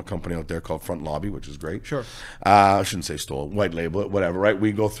stole it from a company out there called Front Lobby, which is great. I shouldn't say stole it, white label it, whatever, right?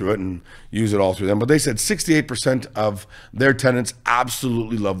 We go through it and use it all through them. But they said 68% of their tenants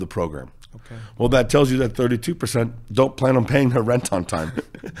absolutely love the program. Well, that tells you that 32% don't plan on paying their rent on time.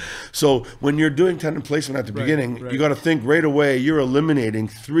 So when you're doing tenant placement at the beginning, you got to think right away, you're eliminating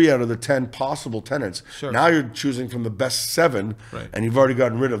 3 out of the 10 possible tenants. Now you're choosing from the best 7, and you've already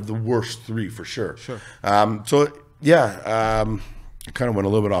gotten rid of the worst 3 for sure. So yeah, I kind of went a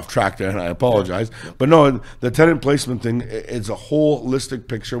little bit off track there, and I apologize. But no, the tenant placement thing is a holistic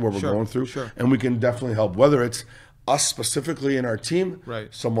picture where we're going through, and we can definitely help, whether it's us specifically in our team,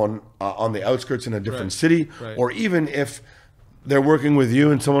 someone on the outskirts in a different city, or even if they're working with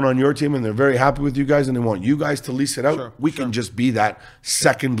you and someone on your team and they're very happy with you guys and they want you guys to lease it out, we can just be that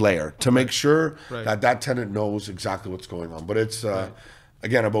second layer to make sure that that tenant knows exactly what's going on. But it's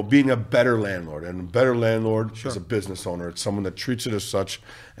again, about being a better landlord. And a better landlord is a business owner. It's someone that treats it as such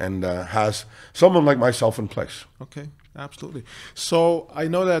and has someone like myself in place. Okay, absolutely. So I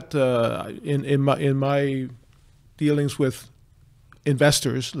know that in my dealings with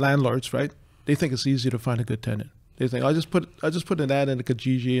investors, landlords, right? They think it's easy to find a good tenant. They think I just put an ad in the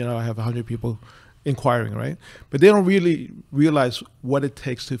Kijiji and I have 100 people inquiring, right? But they don't really realize what it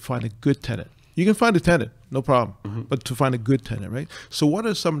takes to find a good tenant. You can find a tenant, no problem, but to find a good tenant, right? So what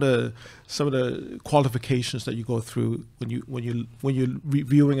are some of the qualifications that you go through when you're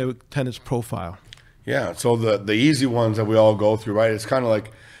reviewing a tenant's profile? Yeah, so the easy ones that we all go through, right? It's kind of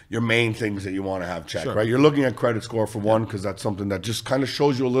like your main things that you want to have checked, right? You're looking at credit score for one, because that's something that just kind of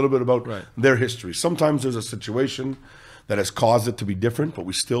shows you a little bit about their history. Sometimes there's a situation that has caused it to be different, but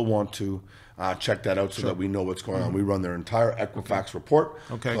we still want to check that out so that we know what's going on. We run their entire Equifax report.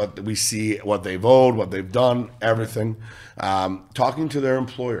 Okay. So that we see what they've owed, what they've done, everything. Talking to their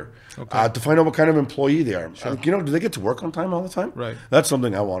employer to find out what kind of employee they are. You know, do they get to work on time all the time? Right. That's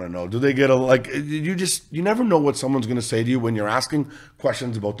something I want to know. Do they get you never know what someone's going to say to you when you're asking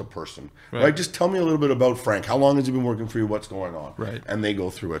questions about the person, right? Just tell me a little bit about Frank. How long has he been working for you? What's going on? Right. And they go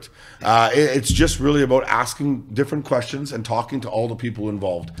through it. It's just really about asking different questions and talking to all the people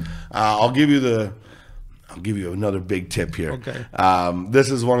involved. I'll give you another big tip here. Okay.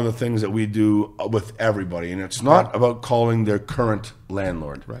 This is one of the things that we do with everybody, and it's not about calling their current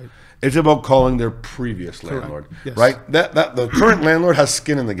landlord. Right. It's about calling their previous landlord. Yes. Right? That the current landlord has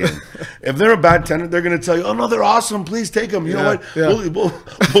skin in the game. If they're a bad tenant, they're going to tell you, "Oh no, they're awesome. Please take them. You know what? Yeah.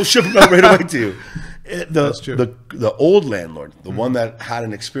 We'll ship them out right away to you." The old landlord, the one that had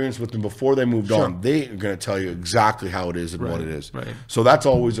an experience with them before they moved on, they are going to tell you exactly how it is and what it is. Right. So that's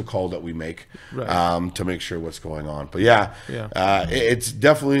always a call that we make to make sure what's going on. But it's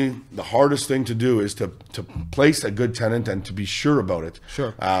definitely the hardest thing to do is to place a good tenant and to be sure about it.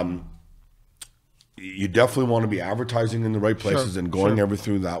 Sure. You definitely want to be advertising in the right places and going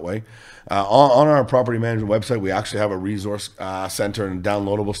everything that way. On our property management website, we actually have a resource center and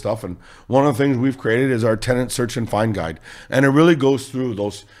downloadable stuff. And one of the things we've created is our tenant search and find guide. And it really goes through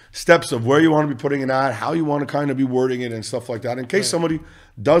those steps of where you want to be putting an ad, how you want to kind of be wording it and stuff like that, in case somebody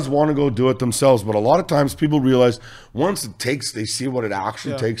does want to go do it themselves. But a lot of times people realize once they see what it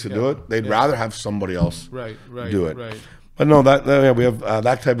actually takes to do it, they'd rather have somebody else do it. Right. But no, we have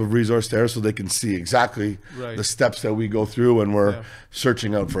that type of resource there so they can see exactly the steps that we go through when we're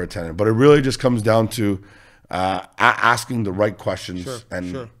searching out for a tenant. But it really just comes down to asking the right questions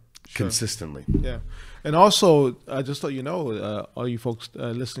consistently. Yeah. And also, just so you know, all you folks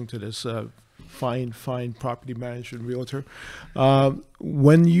listening to this, fine property management realtor,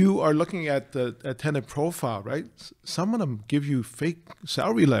 when you are looking at a tenant profile, right, some of them give you fake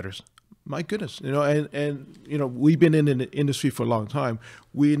salary letters. My goodness, you know, and you know, we've been in the industry for a long time.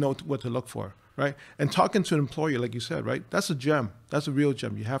 We know what to look for, right? And talking to an employer, like you said, right, that's a gem. That's a real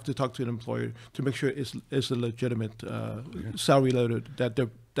gem. You have to talk to an employer to make sure it's a legitimate salary letter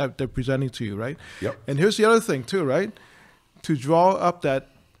that they're presenting to you, right? Yep. And here's the other thing too, right? To draw up that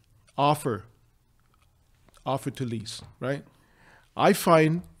offer to lease, right? I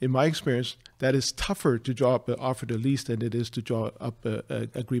find, in my experience, that it's tougher to draw up an offer to lease than it is to draw up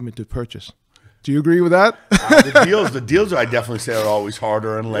an agreement to purchase. Do you agree with that? The deals I definitely say are always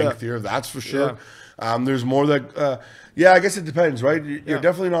harder and lengthier. That's for sure. There's more that, I guess it depends, right? You're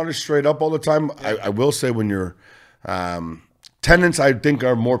definitely not as straight up all the time. I will say when you're, tenants, I think,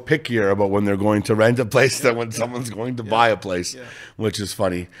 are more pickier about when they're going to rent a place than when someone's going to buy a place, which is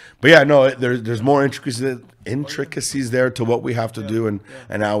funny. But there's more intricacies there to what we have to do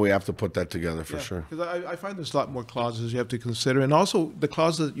and how we have to put that together for sure. Because I find there's a lot more clauses you have to consider, and also the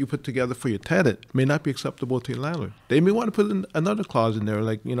clauses that you put together for your tenant may not be acceptable to your landlord. They may want to put in another clause in there,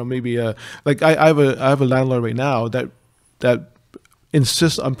 like, you know, maybe like I have a landlord right now that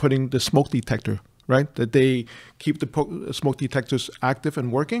insists on putting the smoke detector. Right, that they keep the smoke detectors active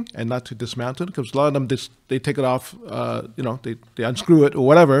and working, and not to dismantle it, because a lot of them they take it off, you know, they unscrew it or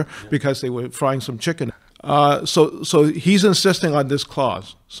whatever because they were frying some chicken. So he's insisting on this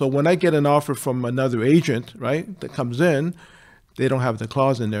clause. So when I get an offer from another agent, right, that comes in, they don't have the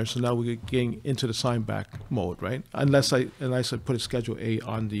clause in there. So now we're getting into the sign back mode, right? Unless I put a Schedule A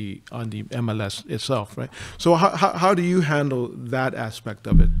on the MLS itself, right? So how do you handle that aspect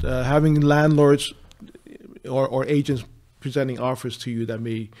of it? Having landlords or agents presenting offers to you that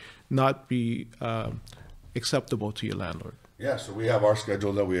may not be acceptable to your landlord. Yeah, so we have our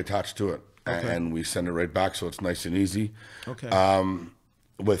schedule that we attach to it, and we send it right back, so it's nice and easy. Okay.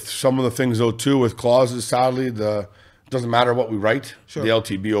 With some of the things though too, with clauses, sadly, the doesn't matter what we write. Sure. The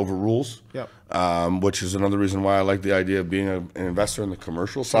LTB overrules. Yep. Which is another reason why I like the idea of being an investor in the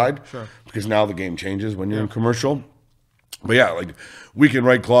commercial side. Sure. Because now the game changes when you're in commercial. But yeah, like we can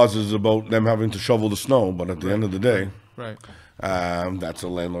write clauses about them having to shovel the snow, but at the end of the day, that's a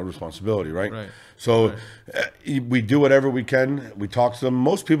landlord responsibility, right? So we do whatever we can. We talk to them.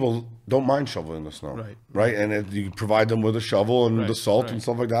 Most people don't mind shoveling the snow, right? And you provide them with a shovel and the salt and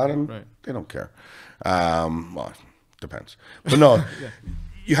stuff like that, and they don't care. Well, it depends. But no,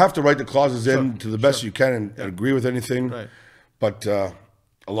 you have to write the clauses in to the best you can and agree with anything. But a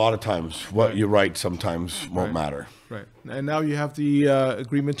lot of times, what you write sometimes won't matter. And now you have the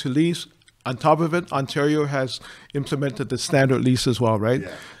agreement to lease. On top of it, Ontario has implemented the standard lease as well, right?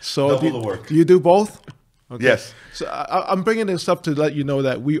 So double the work. Do you do both? Okay. Yes. So I'm bringing this up to let you know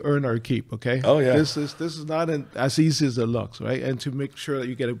that we earn our keep. Okay. Oh yeah. This is not as easy as it looks, right? And to make sure that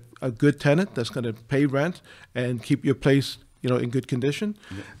you get a good tenant that's going to pay rent and keep your place, in good condition,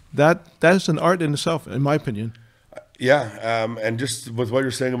 that is an art in itself, in my opinion. Yeah, and just with what you're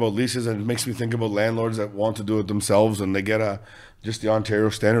saying about leases, and it makes me think about landlords that want to do it themselves, and they get just the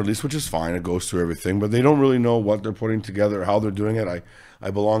Ontario standard lease, which is fine. It goes through everything, but they don't really know what they're putting together, how they're doing it. I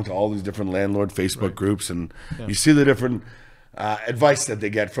belong to all these different landlord Facebook groups, and you see the different advice that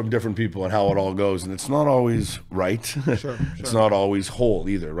they get from different people and how it all goes, and it's not always right. It's not always whole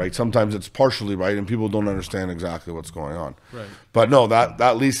either, right? Sometimes it's partially right, and people don't understand exactly what's going on. But no,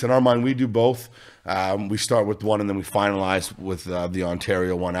 that lease, in our mind, we do both. We start with one and then we finalize with the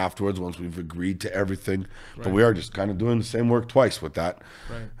Ontario one afterwards once we've agreed to everything. But we are just kind of doing the same work twice with that.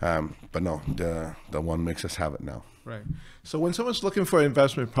 But no, the one makes us have it now. So when someone's looking for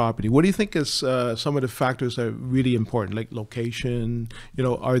investment property, what do you think is some of the factors that are really important, like location?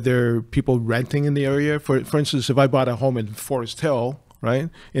 Are there people renting in the area? For instance, if I bought a home in Forest Hill, right,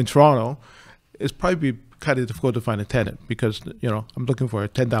 in Toronto, it's probably kind of difficult to find a tenant because, I'm looking for a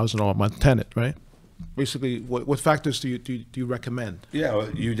 $10,000 a month tenant, right? Basically, what factors do you recommend? Yeah,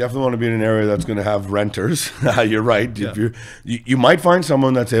 well, you definitely want to be in an area that's going to have renters. You're right. If you might find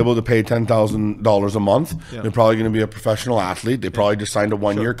someone that's able to pay $10,000 a month. They're probably going to be a professional athlete. They probably just signed a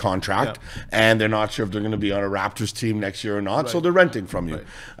one-year contract, and they're not sure if they're going to be on a Raptors team next year or not. So they're renting from you.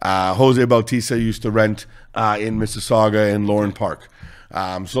 Jose Bautista used to rent in Mississauga in Lauren Park.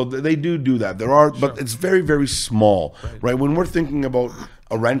 So they do that. There are, but it's very, very small, right? When we're thinking about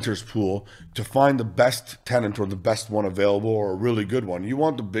a renter's pool, to find the best tenant or the best one available or a really good one, you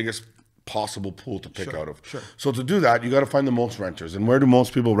want the biggest possible pool to pick out of. So to do that, you got to find the most renters. And where do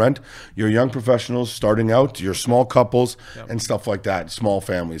most people rent? Your young professionals starting out, your small couples, and stuff like that, small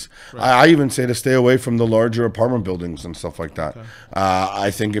families. I even say to stay away from the larger apartment buildings and stuff like that.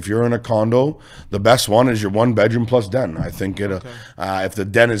 I think if you're in a condo, the best one is your 1 bedroom plus den. I think if the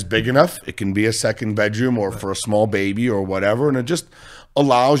den is big enough, it can be a second bedroom or for a small baby or whatever, and it just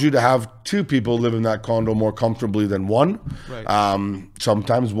allows you to have 2 people live in that condo more comfortably than one.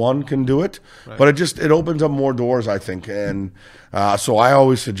 Sometimes one can do it, but it opens up more doors, I think. And so I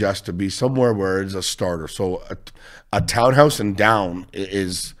always suggest to be somewhere where it's a starter. So a townhouse and down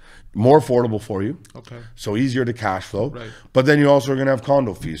is more affordable for you, so easier to cash flow, but then you also are going to have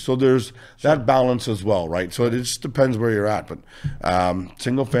condo fees, so there's that balance as well, right? So it just depends where you're at, but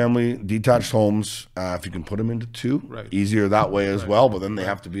single family detached homes, if you can put them into 2, easier that way as well, but then they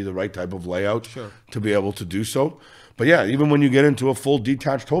have to be the right type of layout to be able to do so. But yeah, even when you get into a full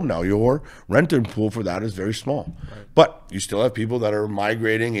detached home now, your renting pool for that is very small. But you still have people that are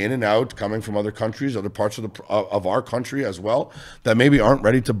migrating in and out, coming from other countries, other parts of our country as well, that maybe aren't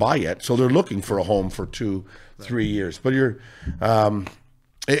ready to buy yet. So they're looking for a home for 2-3 years. But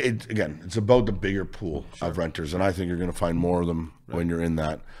again, it's about the bigger pool of renters, and I think you're going to find more of them when you're in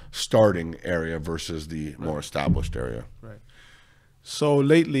that starting area versus the more established area. So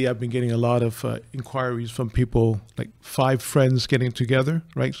lately, I've been getting a lot of inquiries from people, like 5 friends getting together,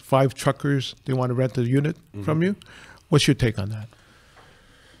 right? 5 truckers, they want to rent a unit from you. What's your take on that?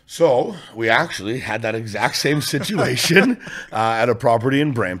 So we actually had that exact same situation at a property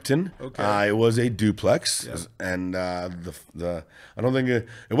in Brampton. It was a duplex, and I don't think it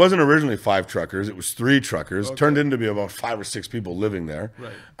wasn't originally 5 truckers. It was 3 truckers. Turned into be about 5 or 6 people living there.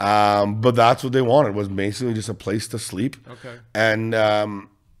 But that's what they wanted, was basically just a place to sleep. And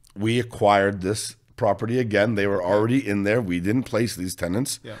we acquired this property again. They were already in there. We didn't place these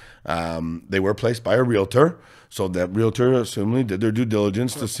tenants. They were placed by a realtor. So that realtor assumedly did their due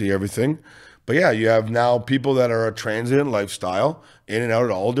diligence to see everything. But yeah, you have now people that are a transient lifestyle, in and out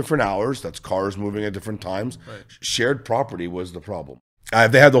at all different hours. That's cars moving at different times. Shared property was the problem.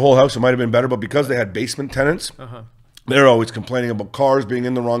 If they had the whole house, it might have been better. But because they had basement tenants, they're always complaining about cars being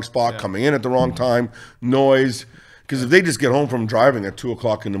in the wrong spot, coming in at the wrong time, noise, Because if they just get home from driving at 2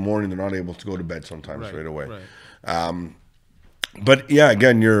 o'clock in the morning, they're not able to go to bed sometimes right away. Right. But yeah,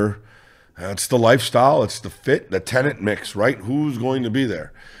 again, it's the lifestyle, it's the fit, the tenant mix, right? Who's going to be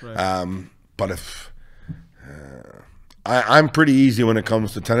there? Right. But if I'm pretty easy when it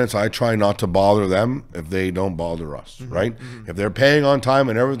comes to tenants. I try not to bother them if they don't bother us, right? If they're paying on time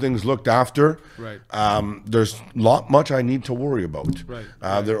and everything's looked after, there's not much I need to worry about.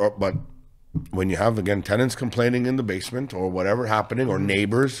 But when you have, again, tenants complaining in the basement or whatever happening, or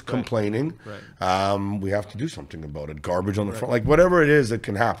neighbors complaining, we have to do something about it. Garbage on the front, like whatever it is that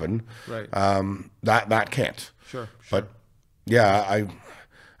can happen, that can't. Sure. But yeah,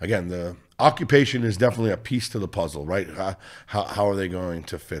 again, the occupation is definitely a piece to the puzzle, right? How are they going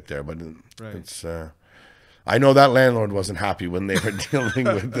to fit there? But it's I know that landlord wasn't happy when they were dealing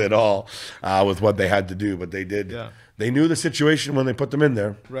with it all, with what they had to do, but they did. Yeah. They knew the situation when they put them in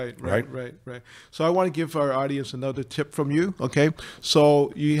there. Right. So I want to give our audience another tip from you. Okay.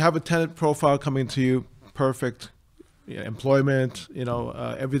 So you have a tenant profile coming to you, perfect, employment,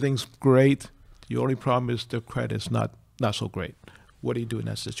 everything's great. The only problem is the credit's not so great. What do you do in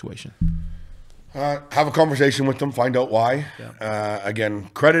that situation? Have a conversation with them, find out why. Again,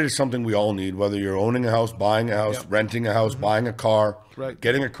 credit is something we all need, whether you're owning a house, buying a house, renting a house, buying a car,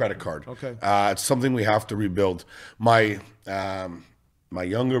 getting a credit card. It's something we have to rebuild. My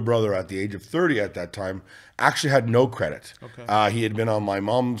younger brother, at the age of 30 at that time, actually had no credit. He had been on my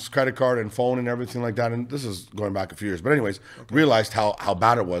mom's credit card and phone and everything like that, and this is going back a few years. But anyways, realized how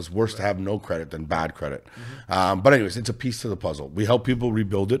bad it was. Worse to have no credit than bad credit. But anyways, it's a piece to the puzzle. We help people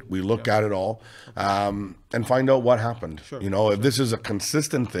rebuild it. We look at it all and find out what happened. If this is a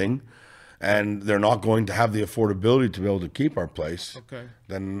consistent thing and they're not going to have the affordability to be able to keep our place,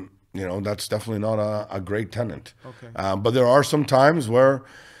 then that's definitely not a great tenant. But there are some times where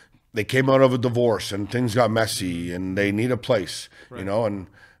they came out of a divorce and things got messy and they need a place, and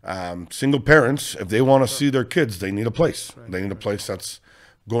single parents, if they want to see their kids, they need a place. They need a place that's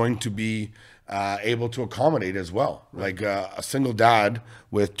going to be able to accommodate as well. Like a single dad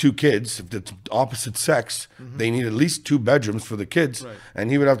with 2 kids, if it's opposite sex, they need at least 2 bedrooms for the kids, and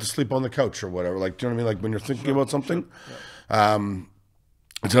he would have to sleep on the couch or whatever. Like, do you know what I mean? Like when you're thinking about something,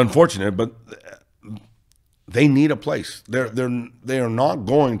 it's unfortunate, but they need a place. They are not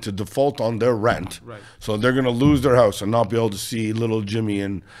going to default on their rent, so they're going to lose their house and not be able to see little Jimmy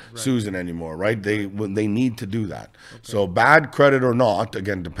and Susan anymore, right? They need to do that. So bad credit or not,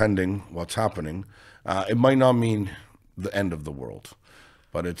 again, depending what's happening, it might not mean the end of the world,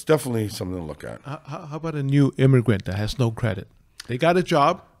 but it's definitely something to look at. How about a new immigrant that has no credit? They got a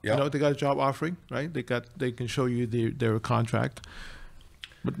job, they got a job offering, right? They can show you their contract.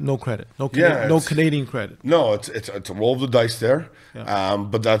 But no credit, no Canadian credit. No, it's a roll of the dice there.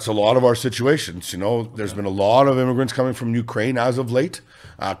 But that's a lot of our situations. There's been a lot of immigrants coming from Ukraine as of late,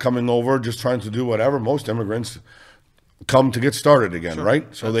 coming over, just trying to do whatever. Most immigrants come to get started again, right?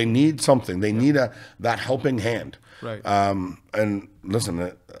 So they need something. They need that helping hand. And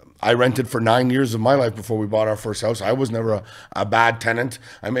listen, I rented for 9 years of my life before we bought our first house. I was never a bad tenant.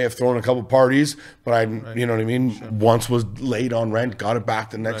 I may have thrown a couple parties, but you know what I mean? Once was late on rent, got it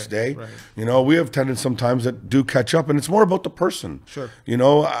back the next day. We have tenants sometimes that do catch up, and it's more about the person.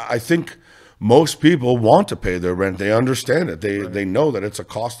 I think most people want to pay their rent. They understand it. They know that it's a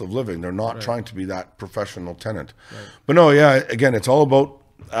cost of living. They're not trying to be that professional tenant. But no, again, it's all about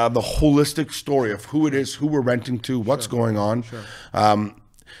the holistic story of who it is, who we're renting to, what's going on.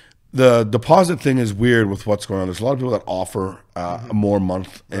 The deposit thing is weird with what's going on. There's a lot of people that offer more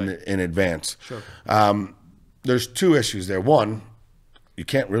month in advance. There's 2 issues there. One, you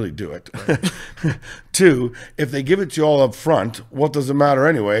can't really do it. 2, if they give it to you all up front, what does it matter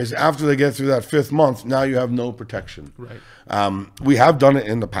anyways? After they get through that 5th month, now you have no protection. We have done it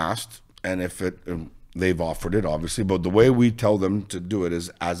in the past, and if they've offered it, obviously, but the way we tell them to do it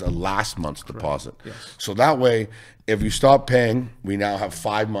is as a last month's deposit. So that way, if you stop paying, we now have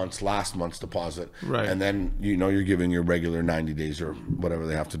 5 months last month's deposit, and then you're giving your regular 90 days or whatever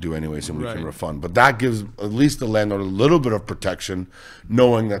they have to do anyways, and we can refund. But that gives at least the landlord a little bit of protection,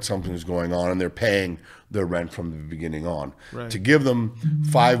 knowing that something's going on and they're paying their rent from the beginning on. To give them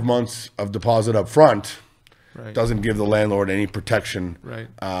 5 months of deposit up front doesn't give the landlord any protection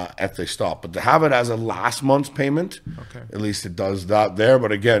if they stop. But to have it as a last month's payment, at least it does that there.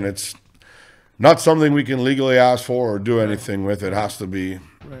 But again, it's not something we can legally ask for or do anything with. It has to be,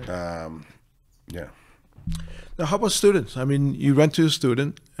 Now, how about students? I mean, you rent to a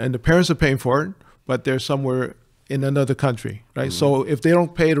student, and the parents are paying for it, but they're somewhere in another country, right? So if they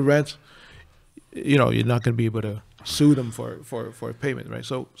don't pay the rent, you're not going to be able to sue them for payment, right?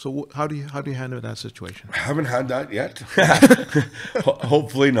 So how do you handle that situation? I haven't had that yet.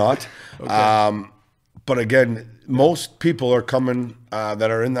 Hopefully not. Okay. But again, most people are coming that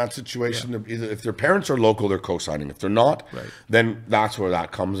are in that situation. Either if their parents are local, they're co-signing. If they're not, then that's where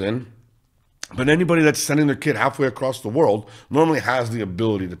that comes in. But anybody that's sending their kid halfway across the world normally has the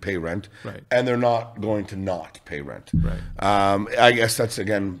ability to pay rent, and they're not going to not pay rent. I guess that's,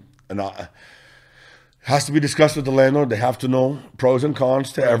 again, has to be discussed with the landlord. They have to know pros and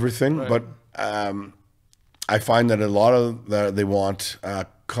cons to everything. But I find that a lot of they want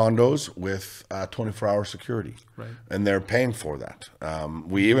condos with 24-hour security, and they're paying for that.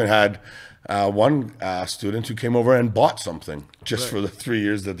 We even had one student who came over and bought something just for the 3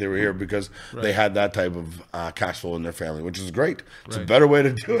 years that they were here because they had that type of cash flow in their family, which is great. It's a better way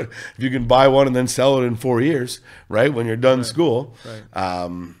to do it. If you can buy one and then sell it in 4 years, right, when you're done school.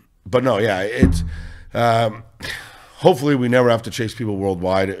 But no, it's hopefully we never have to chase people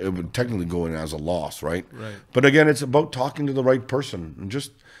worldwide. It would technically go in as a loss, right? But again, it's about talking to the right person and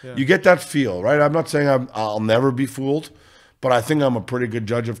just you get that feel, right? I'm not saying I'll never be fooled, but I think I'm a pretty good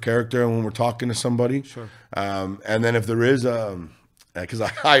judge of character. And when we're talking to somebody, and then if there is because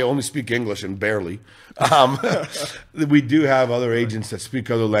I only speak English and barely, we do have other agents that speak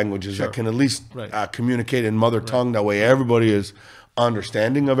other languages that can at least communicate in mother tongue. That way, everybody is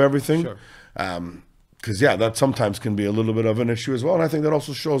understanding of everything. Because that sometimes can be a little bit of an issue as well. And I think that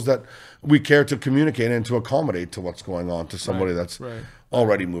also shows that we care to communicate and to accommodate to what's going on to somebody that's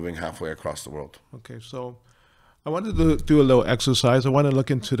already moving halfway across the world. Okay, so I wanted to do a little exercise. I want to look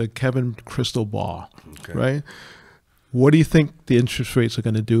into the Kevin crystal ball, right? What do you think the interest rates are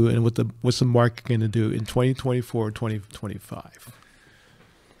going to do, and what's the market going to do in 2024, 2025?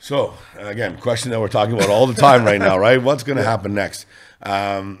 So, again, question that we're talking about all the time right now, right? What's going to happen next?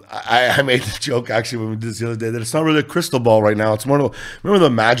 I made the joke, actually, when we did this the other day, that it's not really a crystal ball right now. It's more of remember the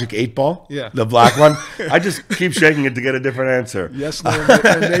magic 8 ball? Yeah. The black one? I just keep shaking it to get a different answer. Yes, no,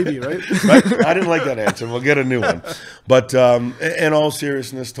 and maybe, right? I didn't like that answer. We'll get a new one. But in all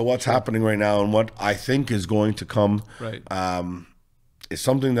seriousness, to what's happening right now and what I think is going to come, is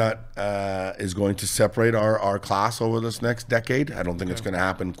something that is going to separate our class over this next decade. I don't think it's going to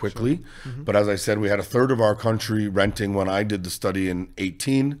happen quickly. But as I said, we had a third of our country renting when I did the study in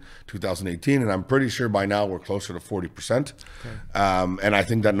 2018, and I'm pretty sure by now we're closer to 40%. And I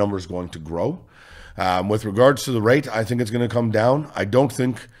think that number is going to grow. With regards to the rate, I think it's going to come down. I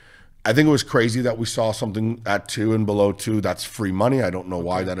think it was crazy that we saw something at 2 and below 2. That's free money. I don't know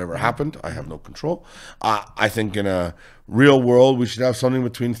why that ever happened. I have no control. I think in a real world, we should have something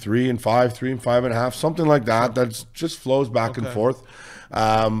between 3 and 5, 3 and 5.5, something like that. That just flows back and forth.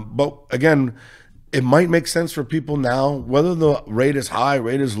 But again, it might make sense for people now, whether the rate is high,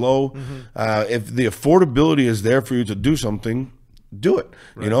 rate is low. If the affordability is there for you to do something, do it.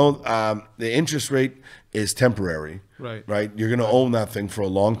 You know, the interest rate is temporary, right? You're going to own that thing for a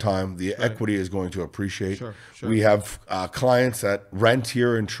long time. The equity is going to appreciate. We have clients that rent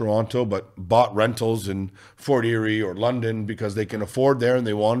here in Toronto, but bought rentals in Fort Erie or London because they can afford there and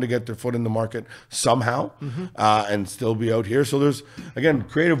they wanted to get their foot in the market somehow and still be out here. So there's, again,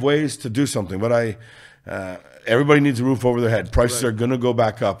 creative ways to do something. But everybody needs a roof over their head. Prices are going to go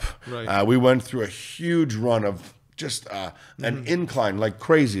back up. We went through a huge run of just an incline like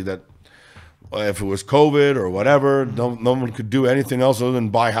crazy that if it was COVID or whatever, no one could do anything else other than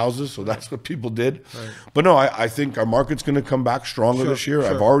buy houses. So that's what people did. But no, I think our market's going to come back stronger this year.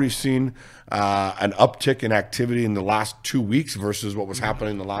 I've already seen an uptick in activity in the last 2 weeks versus what was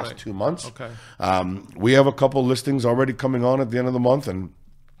happening in the last 2 months. We have a couple listings already coming on at the end of the month and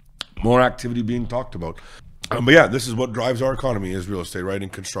more activity being talked about. But yeah, this is what drives our economy is real estate, right?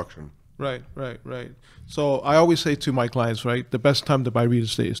 And construction. Right. So I always say to my clients, right, the best time to buy real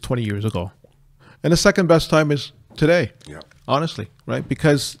estate is 20 years ago. And the second best time is today, honestly, right?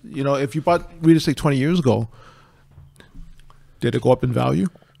 Because, you know, if you bought real estate 20 years ago, did it go up in value?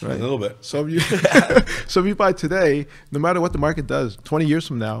 Right? A little bit. So if you buy today, no matter what the market does, 20 years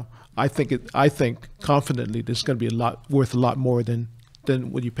from now, I think confidently this is going to be worth a lot more than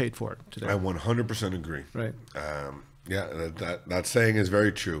what you paid for it today. I 100% agree. Right. That saying is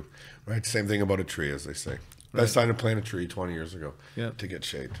very true. Right. Same thing about a tree, as they say. Best time to plant a tree 20 years ago to get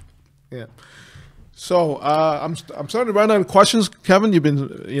shade. Yeah. So I'm starting to run out of questions, Kevin. You've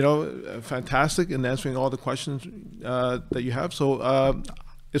been, you know, fantastic in answering all the questions that you have. So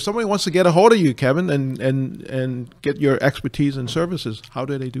if somebody wants to get a hold of you, Kevin, and get your expertise and services, how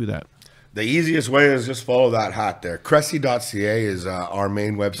do they do that? The easiest way is just follow that hat there. Cresi.ca is our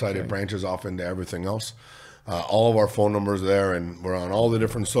main website. It branches off into everything else. All of our phone numbers there, and we're on all the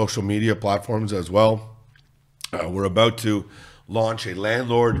different social media platforms as well. We're about to launch a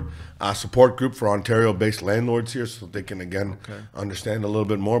landlord support group for Ontario-based landlords here, so they can again understand a little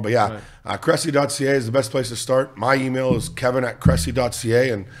bit more. But yeah, Cresi.ca is the best place to start. My email is Kevin@Cresi.ca,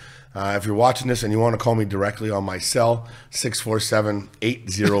 and if you're watching this and you want to call me directly on my cell,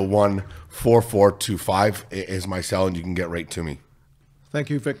 647-801-4425 is my cell, and you can get right to me. Thank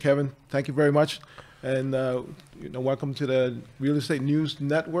you, Kevin. Thank you very much. And welcome to the Real Estate News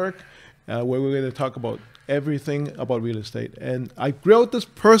Network, where we're going to talk about everything about real estate. And I grilled this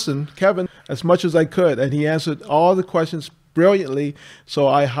person, Kevin, as much as I could, and he answered all the questions brilliantly. So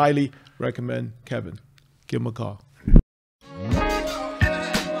I highly recommend Kevin. Give him a call.